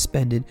be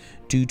suspended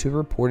due to a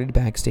reported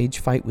backstage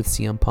fight with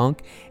CM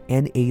Punk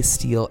and Ace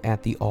Steel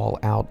at the All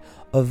Out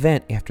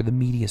event after the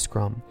media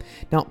scrum.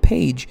 Now,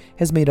 Page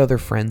has made other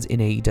friends in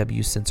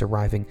AEW since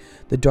arriving.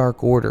 The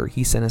Dark Order,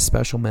 he sent a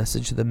special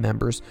message to the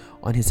members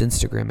on his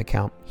Instagram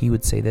account. He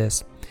would say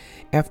this: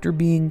 "After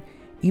being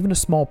even a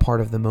small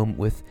part of the moment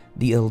with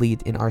the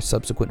Elite in our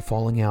subsequent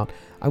falling out,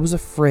 I was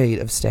afraid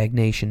of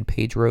stagnation,"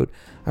 Page wrote.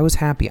 "I was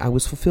happy, I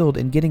was fulfilled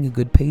in getting a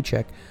good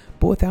paycheck,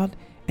 but without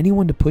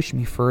anyone to push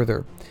me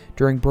further.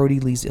 During Brody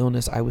Lee's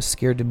illness, I was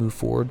scared to move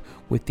forward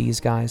with these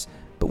guys,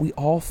 but we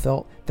all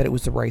felt that it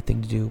was the right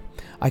thing to do.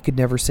 I could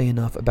never say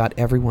enough about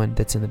everyone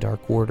that's in the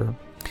Dark Order."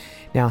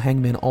 Now,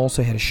 Hangman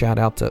also had a shout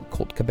out to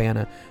Colt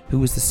Cabana, who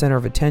was the center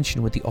of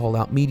attention with the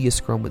all-out media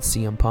scrum with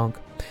CM Punk.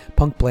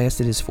 Punk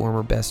blasted his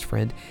former best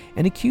friend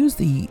and accused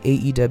the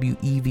AEW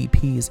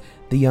EVPs,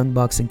 the Young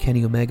Bucks and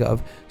Kenny Omega,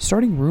 of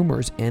starting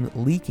rumors and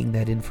leaking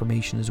that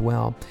information as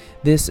well.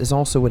 This is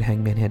also what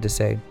Hangman had to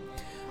say.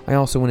 "I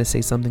also want to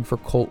say something for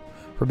Colt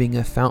for being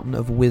a fountain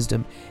of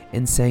wisdom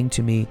and saying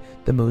to me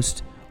the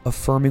most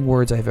affirming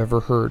words I've ever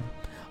heard.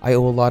 I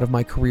owe a lot of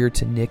my career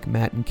to Nick,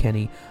 Matt, and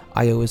Kenny.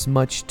 I owe as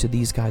much to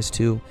these guys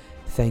too.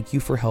 Thank you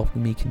for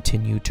helping me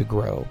continue to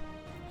grow."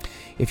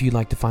 If you'd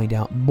like to find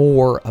out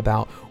more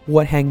about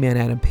what Hangman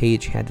Adam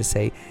Page had to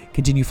say,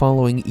 continue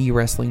following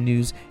eWrestling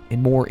News,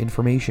 and more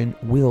information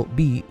will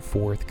be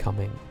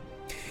forthcoming.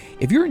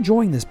 If you're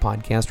enjoying this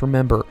podcast,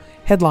 remember,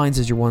 Headlines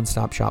is your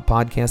one-stop shop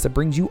podcast that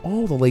brings you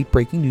all the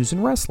late-breaking news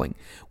in wrestling.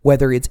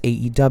 Whether it's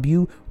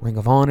AEW, Ring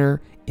of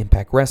Honor,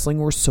 Impact Wrestling,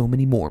 or so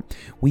many more,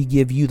 we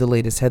give you the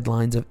latest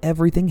headlines of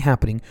everything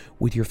happening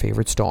with your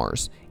favorite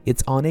stars.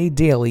 It's on a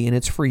daily and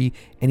it's free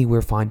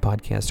anywhere fine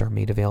podcasts are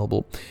made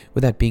available.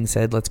 With that being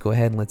said, let's go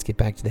ahead and let's get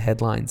back to the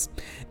headlines.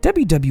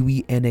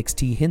 WWE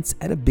NXT hints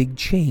at a big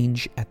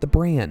change at the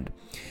brand.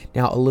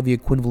 Now, Olivia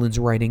Quinlan's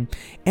writing,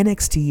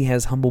 NXT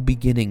has humble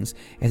beginnings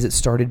as it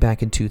started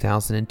back in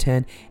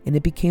 2010 and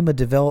it became a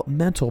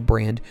developmental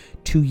brand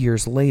 2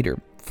 years later.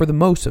 For the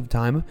most of the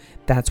time,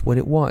 that's what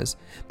it was.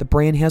 The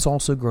brand has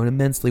also grown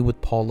immensely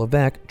with Paul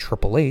Levesque,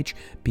 Triple H,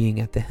 being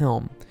at the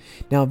helm.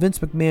 Now, Vince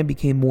McMahon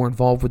became more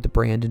involved with the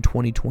brand in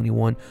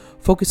 2021,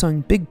 focused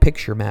on big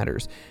picture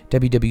matters.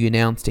 WWE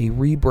announced a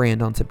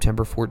rebrand on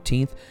September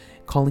 14th,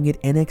 calling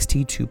it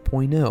NXT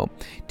 2.0,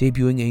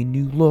 debuting a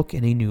new look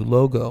and a new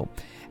logo.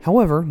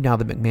 However, now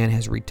that McMahon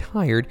has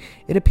retired,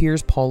 it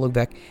appears Paul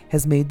Levesque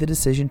has made the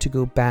decision to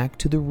go back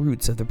to the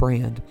roots of the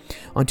brand.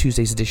 On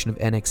Tuesday's edition of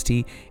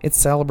NXT, it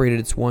celebrated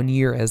its 1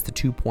 year as the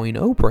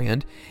 2.0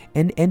 brand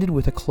and ended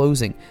with a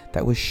closing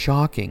that was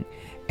shocking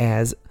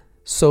as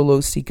Solo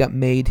Sikoa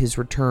made his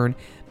return,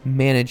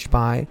 managed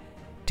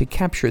to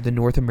capture the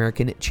North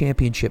American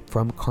Championship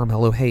from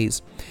Carmelo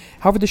Hayes.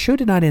 However, the show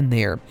did not end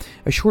there.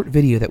 A short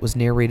video that was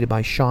narrated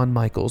by Shawn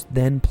Michaels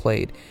then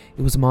played.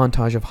 It was a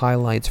montage of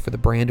highlights for the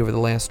brand over the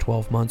last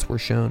 12 months were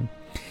shown.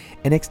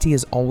 NXT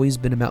has always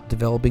been about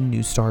developing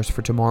new stars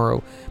for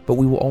tomorrow, but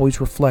we will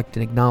always reflect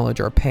and acknowledge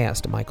our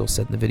past, Michaels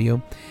said in the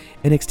video.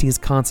 NXT is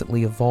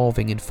constantly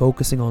evolving and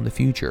focusing on the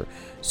future,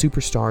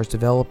 superstars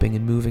developing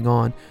and moving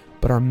on,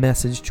 but our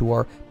message to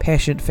our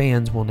passionate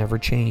fans will never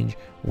change.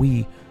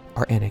 We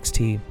are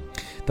NXT.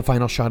 The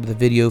final shot of the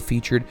video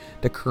featured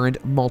the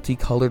current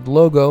multicolored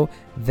logo,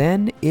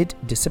 then it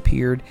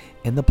disappeared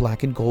and the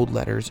black and gold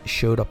letters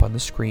showed up on the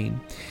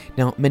screen.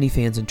 Now, many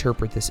fans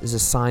interpret this as a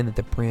sign that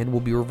the brand will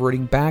be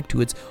reverting back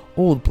to its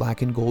old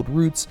black and gold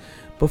roots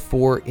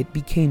before it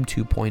became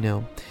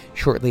 2.0.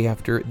 Shortly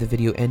after the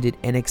video ended,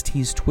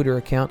 NXT's Twitter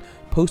account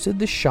posted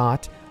the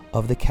shot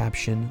of the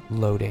caption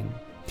loading.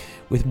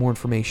 With more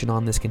information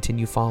on this,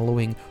 continue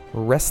following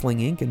Wrestling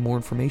Inc., and more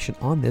information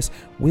on this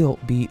will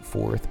be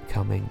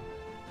forthcoming.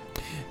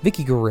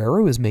 Vicky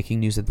Guerrero is making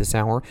news at this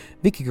hour.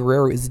 Vicky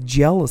Guerrero is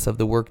jealous of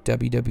the work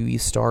WWE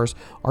stars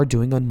are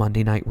doing on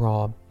Monday Night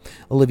Raw.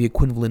 Olivia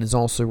Quinlan is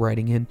also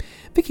writing in.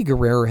 Vicky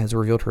Guerrero has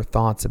revealed her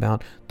thoughts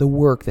about the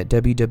work that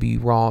WWE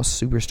Raw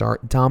superstar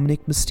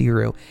Dominic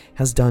Mysterio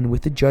has done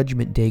with the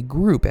Judgment Day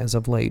group as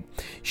of late.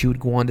 She would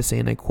go on to say,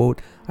 and I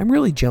quote, "I'm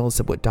really jealous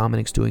of what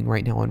Dominic's doing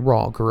right now on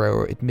Raw,"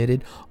 Guerrero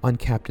admitted on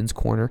Captain's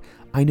Corner.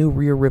 "I know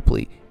Rhea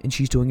Ripley, and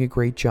she's doing a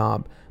great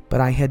job,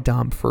 but I had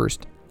Dom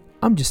first.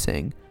 I'm just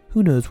saying,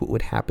 who knows what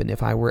would happen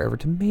if I were ever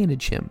to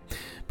manage him.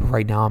 But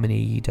right now I'm in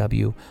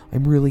AEW.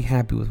 I'm really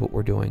happy with what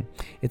we're doing.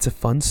 It's a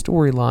fun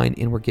storyline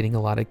and we're getting a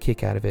lot of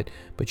kick out of it.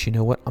 But you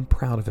know what? I'm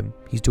proud of him.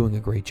 He's doing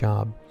a great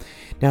job."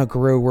 Now,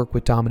 Guerrero worked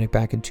with Dominic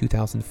back in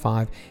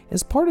 2005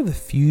 as part of the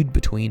feud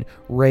between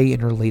Ray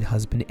and her late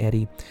husband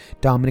Eddie.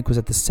 Dominic was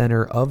at the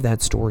center of that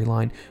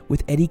storyline,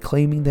 with Eddie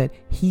claiming that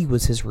he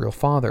was his real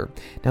father.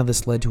 Now,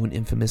 this led to an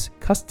infamous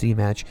custody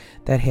match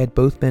that had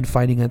both men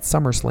fighting at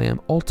SummerSlam,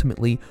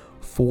 ultimately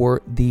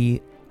for the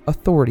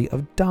authority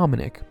of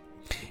Dominic.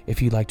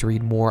 If you'd like to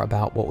read more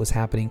about what was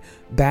happening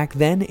back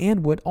then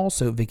and what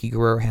also Vicky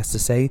Guerrero has to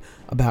say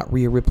about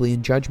Rhea Ripley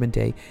and Judgment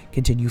Day,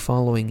 continue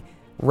following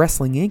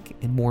Wrestling Inc.,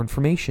 and more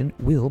information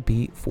will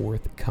be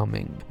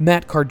forthcoming.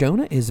 Matt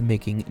Cardona is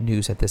making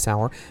news at this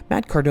hour.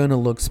 Matt Cardona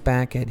looks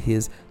back at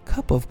his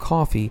cup of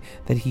coffee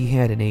that he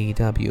had in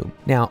AEW.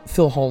 Now,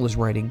 Phil Hall is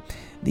writing,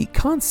 "The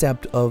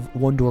concept of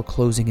one door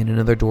closing and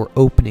another door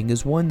opening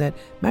is one that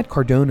Matt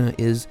Cardona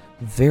is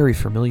very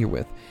familiar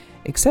with,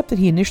 except that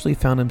he initially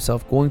found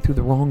himself going through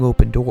the wrong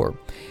open door.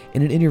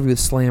 In an interview with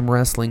Slam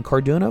Wrestling,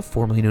 Cardona,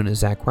 formerly known as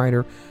Zack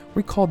Ryder,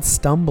 recalled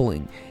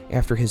stumbling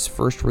after his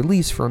first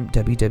release from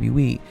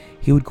WWE.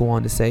 He would go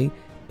on to say,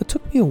 "It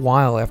took me a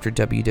while after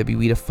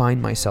WWE to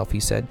find myself," he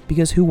said,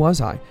 "because who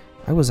was I?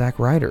 I was Zack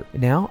Ryder.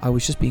 Now I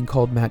was just being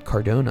called Matt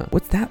Cardona.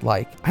 What's that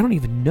like? I don't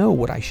even know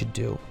what I should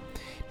do."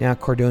 Now,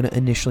 Cardona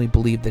initially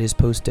believed that his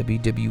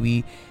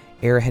post-WWE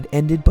era had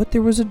ended, but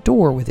there was a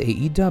door with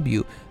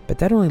AEW, but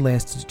that only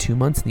lasted 2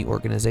 months in the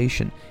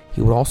organization.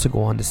 He would also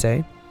go on to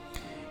say,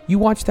 "You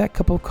watched that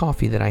cup of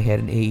coffee that I had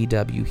in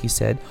AEW," he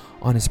said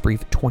on his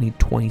brief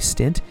 2020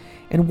 stint,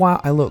 "and while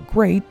I looked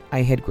great,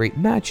 I had great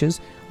matches,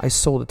 I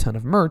sold a ton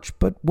of merch,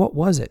 but what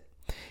was it?"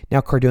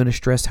 Now, Cardona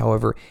stressed,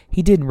 however,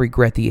 he didn't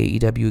regret the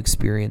AEW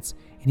experience,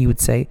 and he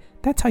would say,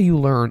 "That's how you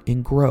learn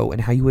and grow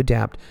and how you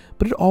adapt,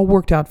 but it all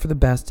worked out for the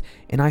best,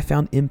 and I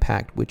found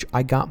Impact, which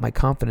I got my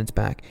confidence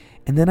back,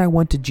 and then I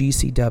went to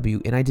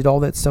GCW, and I did all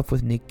that stuff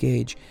with Nick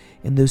Gage,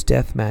 and those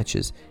death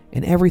matches,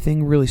 and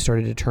everything really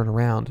started to turn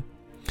around."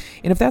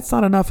 And if that's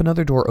not enough,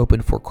 another door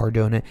opened for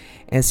Cardona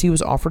as he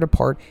was offered a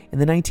part in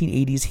the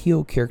 1980s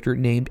heel character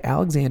named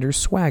Alexander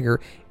Swagger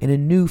in a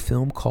new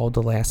film called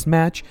The Last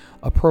Match,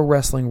 a pro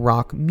wrestling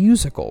rock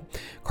musical.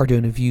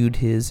 Cardona viewed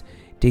his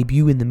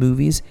debut in the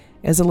movies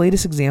as the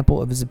latest example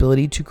of his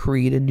ability to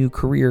create a new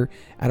career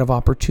out of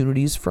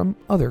opportunities from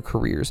other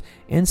careers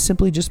and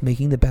simply just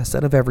making the best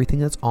out of everything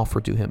that's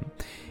offered to him.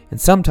 And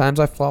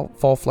sometimes I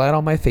fall flat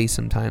on my face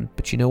sometimes,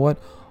 but you know what?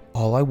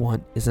 All I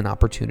want is an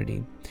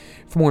opportunity.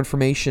 For more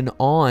information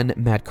on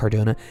Matt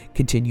Cardona,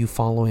 continue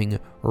following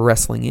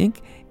Wrestling Inc.,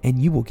 and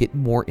you will get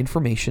more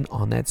information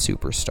on that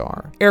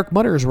superstar. Eric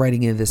Mutter is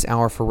writing in this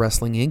hour for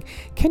Wrestling Inc.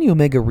 Kenny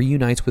Omega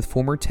reunites with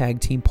former tag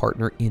team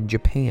partner in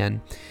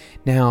Japan.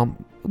 Now,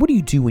 what do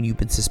you do when you've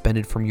been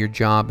suspended from your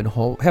job and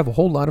have a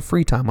whole lot of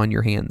free time on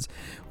your hands?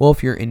 Well,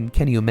 if you're in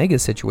Kenny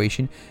Omega's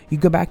situation, you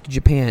go back to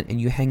Japan and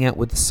you hang out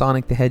with the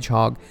Sonic the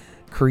Hedgehog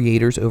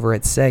creators over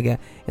at Sega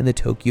and the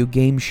Tokyo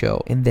Game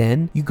Show. And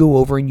then you go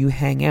over and you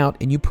hang out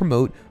and you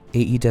promote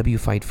AEW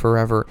Fight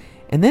Forever.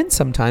 And then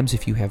sometimes,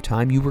 if you have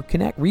time, you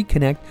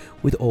reconnect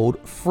with old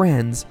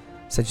friends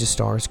such as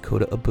stars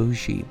Kota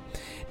Ibushi.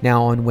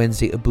 Now on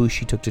Wednesday,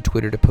 Ibushi took to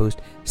Twitter to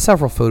post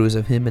several photos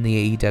of him and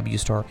the AEW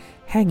star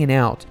hanging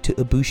out. To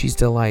Ibushi's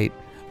delight,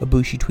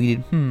 Ibushi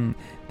tweeted,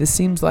 "This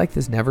seems like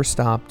this never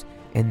stopped,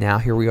 and now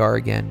here we are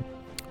again.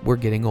 We're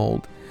getting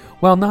old."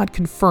 While not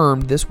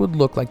confirmed, this would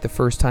look like the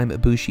first time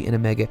Ibushi and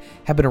Omega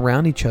have been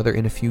around each other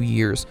in a few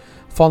years.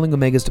 Following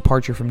Omega's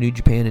departure from New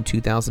Japan in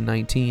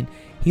 2019,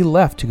 he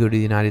left to go to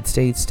the United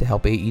States to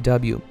help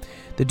AEW.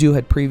 The duo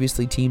had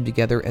previously teamed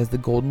together as the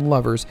Golden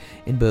Lovers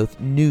in both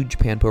New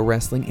Japan Pro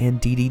Wrestling and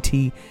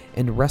DDT,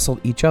 and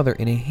wrestled each other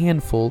in a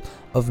handful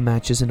of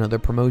matches in other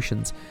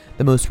promotions.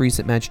 The most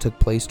recent match took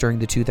place during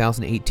the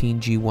 2018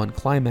 G1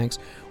 Climax,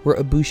 where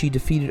Ibushi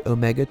defeated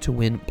Omega to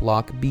win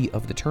Block B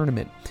of the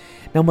tournament.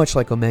 Now, much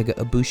like Omega,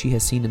 Ibushi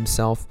has seen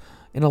himself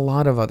in a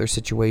lot of other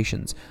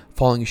situations.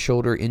 Following a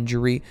shoulder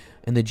injury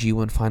in the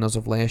G1 finals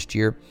of last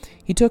year,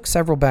 he took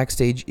several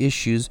backstage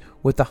issues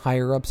with the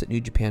higher-ups at New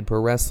Japan Pro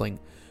Wrestling.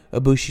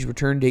 Ibushi's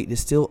return date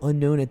is still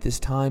unknown at this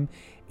time,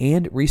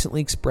 and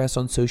recently expressed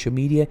on social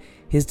media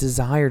his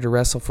desire to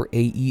wrestle for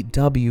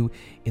AEW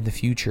in the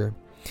future.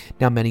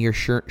 Now, many are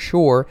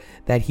sure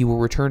that he will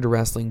return to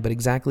wrestling, but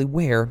exactly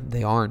where,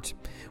 they aren't.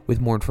 With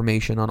more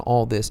information on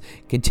all this,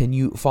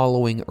 continue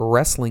following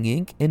Wrestling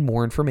Inc., and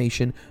more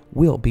information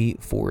will be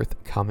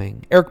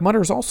forthcoming. Eric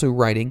Mutter is also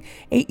writing,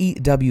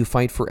 AEW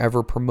Fight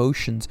Forever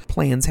promotions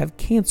plans have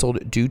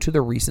canceled due to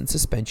the recent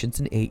suspensions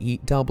in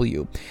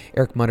AEW.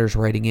 Eric Mutter's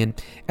writing in,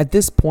 at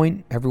this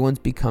point, everyone's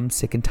become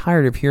sick and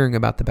tired of hearing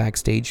about the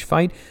backstage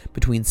fight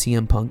between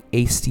CM Punk,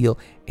 Ace Steel,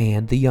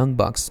 and the Young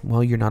Bucks.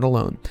 Well, you're not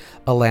alone.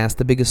 Alas,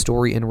 the biggest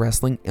story in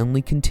wrestling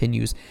only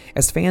continues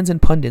as fans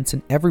and pundits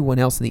and everyone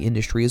else in the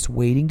industry is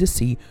waiting to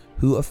see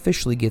who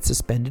officially gets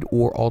suspended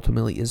or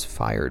ultimately is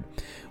fired.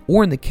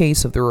 Or in the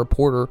case of the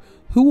reporter,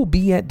 who will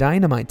be at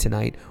Dynamite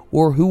tonight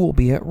or who will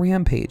be at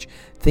Rampage.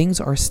 Things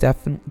are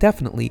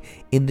definitely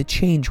in the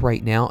change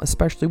right now,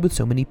 especially with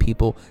so many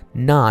people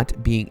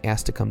not being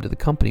asked to come to the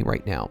company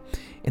right now.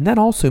 And that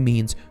also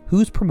means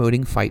who's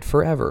promoting Fight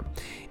Forever.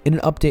 In an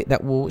update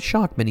that will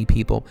shock many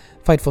people,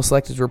 Fightful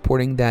Select is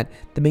reporting that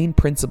the main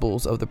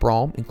principals of the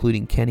Brawl,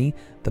 including Kenny,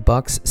 the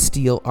Bucks,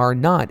 Steel, are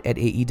not at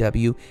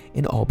AEW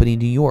in Albany,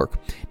 New York.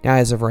 Now,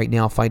 as of right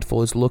now,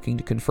 Fightful is looking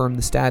to confirm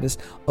the status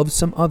of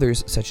some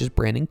others, such as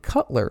Brandon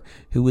Cutler,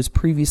 who was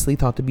previously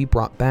thought to be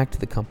brought back to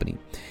the company.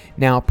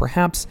 Now,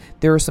 perhaps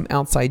there are some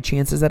outside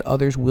chances that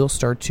others will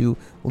start to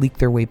leak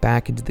their way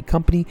back into the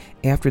company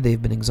after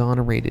they've been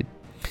exonerated.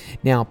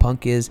 Now,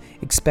 Punk is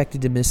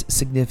expected to miss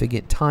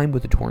significant time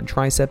with a torn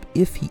tricep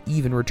if he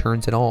even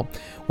returns at all,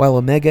 while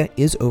Omega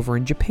is over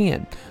in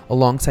Japan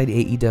alongside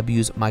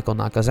AEW's Michael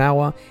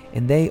Nakazawa,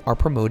 and they are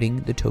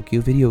promoting the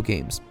Tokyo video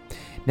games.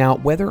 Now,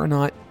 whether or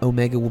not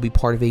Omega will be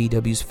part of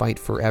AEW's Fight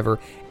Forever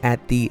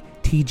at the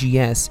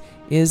TGS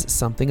is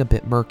something a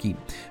bit murky.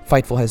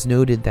 Fightful has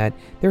noted that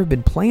there have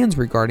been plans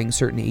regarding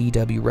certain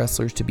AEW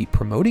wrestlers to be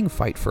promoting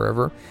Fight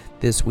Forever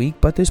this week,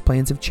 but those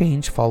plans have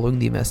changed following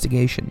the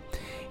investigation.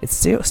 It's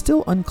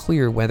still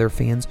unclear whether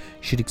fans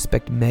should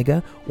expect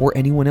Mega or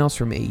anyone else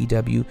from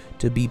AEW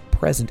to be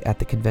present at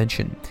the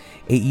convention.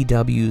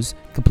 AEW's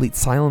complete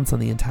silence on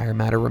the entire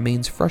matter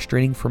remains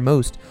frustrating for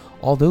most,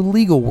 although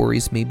legal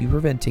worries may be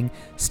preventing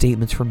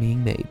statements from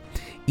being made.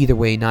 Either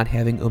way, not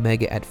having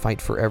Omega at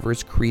Fight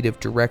Forever's creative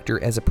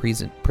director as a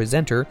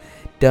presenter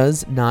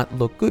does not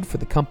look good for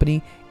the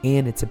company,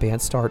 and it's a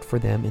bad start for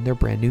them in their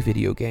brand new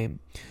video game.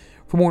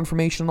 For more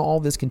information on all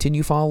this,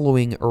 continue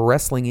following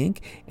Wrestling Inc.,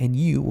 and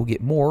you will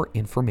get more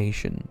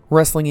information.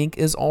 Wrestling Inc.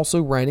 is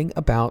also writing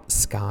about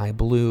Sky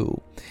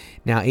Blue.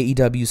 Now,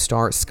 AEW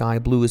star Sky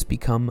Blue has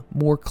become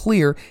more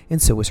clear,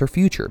 and so is her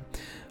future.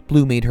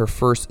 Blue made her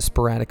first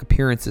sporadic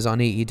appearances on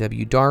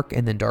AEW Dark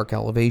and then Dark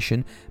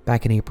Elevation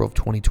back in April of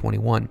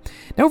 2021.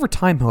 Now, over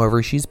time,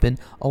 however, she's been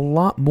a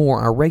lot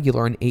more a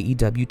regular on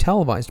AEW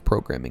televised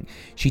programming.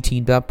 She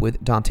teamed up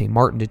with Dante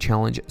Martin to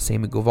challenge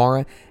Sammy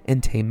Guevara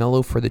and Tay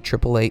Mello for the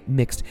AAA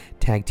Mixed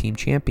Tag Team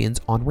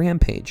Champions on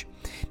Rampage.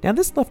 Now,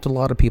 this left a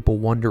lot of people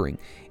wondering,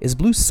 is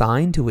Blue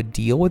signed to a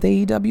deal with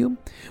AEW?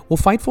 Well,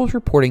 Fightful is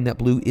reporting that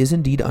Blue is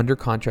indeed under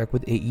contract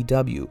with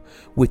AEW.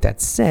 With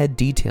that said,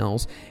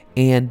 details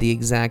and the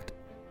exact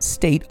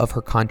state of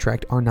her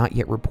contract are not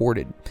yet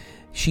reported.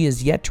 She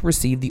has yet to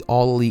receive the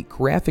All Elite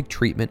graphic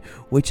treatment,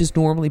 which is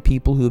normally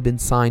people who have been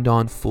signed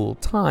on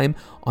full-time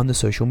on the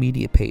social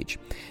media page.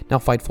 Now,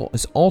 Fightful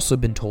has also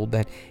been told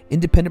that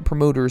independent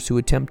promoters who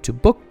attempt to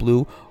book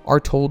Blue are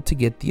told to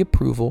get the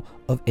approval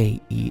of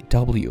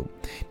AEW.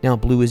 Now,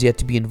 Blue is yet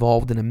to be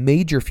involved in a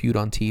major feud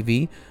on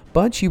TV,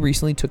 but she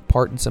recently took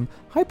part in some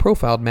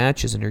high-profile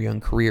matches in her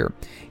young career.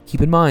 Keep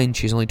in mind,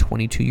 she's only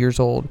 22 years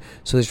old,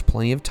 so there's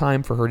plenty of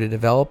time for her to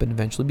develop and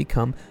eventually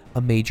become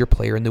a major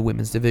player in the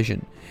women's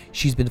division.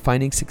 She's been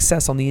finding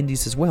success on the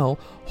indies as well,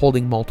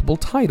 holding multiple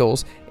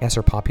titles as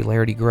her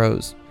popularity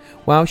grows.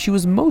 While she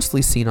was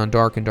mostly seen on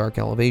Dark and Dark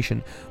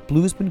Elevation,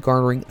 Blue's been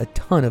garnering a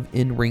ton of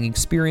in-ring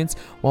experience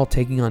while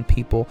taking on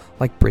people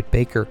like Britt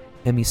Baker,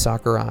 Emi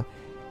Sakura,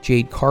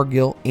 Jade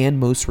Cargill, and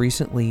most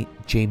recently,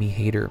 Jamie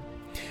Hayter.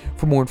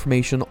 For more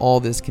information on all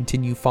this,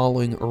 continue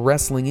following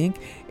Wrestling Inc.,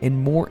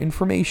 and more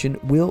information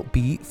will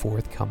be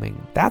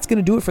forthcoming. That's going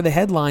to do it for the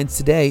headlines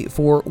today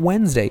for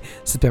Wednesday,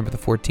 September the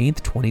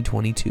 14th,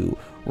 2022.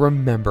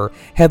 Remember,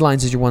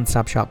 Headlines is your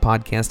one-stop shop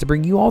podcast to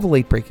bring you all the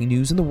late-breaking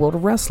news in the world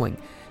of wrestling,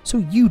 so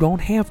you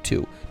don't have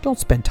to. Don't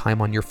spend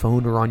time on your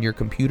phone or on your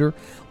computer.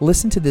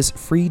 Listen to this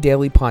free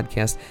daily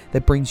podcast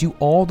that brings you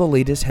all the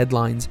latest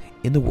headlines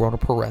in the world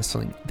of pro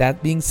wrestling.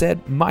 That being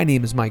said, my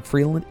name is Mike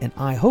Freland, and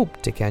I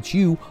hope to catch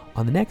you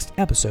on the next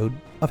episode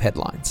of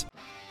Headlines.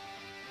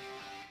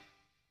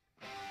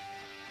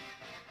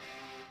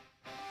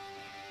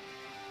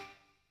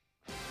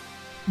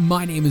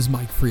 My name is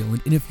Mike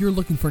Freland, and if you're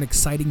looking for an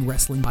exciting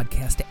wrestling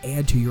podcast to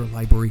add to your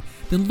library,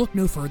 then look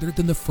no further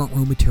than the Front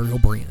Row Material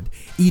brand.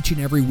 Each and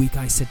every week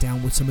I sit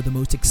down with some of the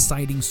most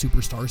exciting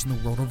superstars in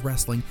the world of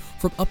wrestling,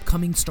 from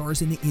upcoming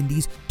stars in the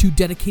indies to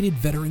dedicated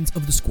veterans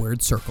of the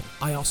squared circle.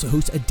 I also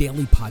host a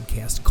daily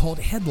podcast called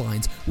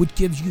Headlines, which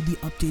gives you the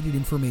updated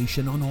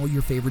information on all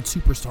your favorite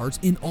superstars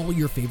in all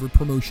your favorite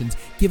promotions,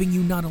 giving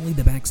you not only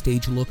the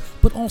backstage look,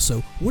 but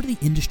also what are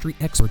the industry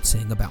experts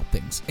saying about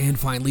things. And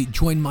finally,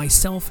 join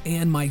myself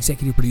and my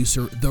executive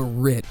producer, The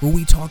Rit, where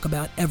we talk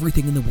about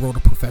everything in the world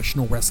of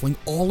professional wrestling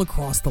all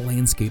across the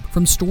landscape,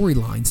 from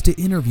storylines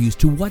to interviews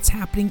to what's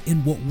happening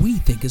and what we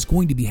think is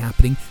going to be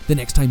happening the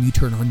next time you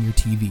turn on your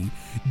TV.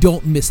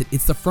 Don't miss it.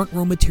 It's the Front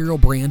Row Material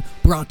brand,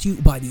 brought to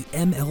you by the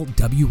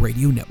MLW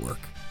Radio Network.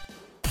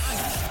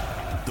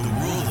 The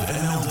world of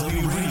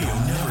MLW Radio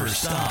never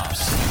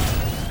stops.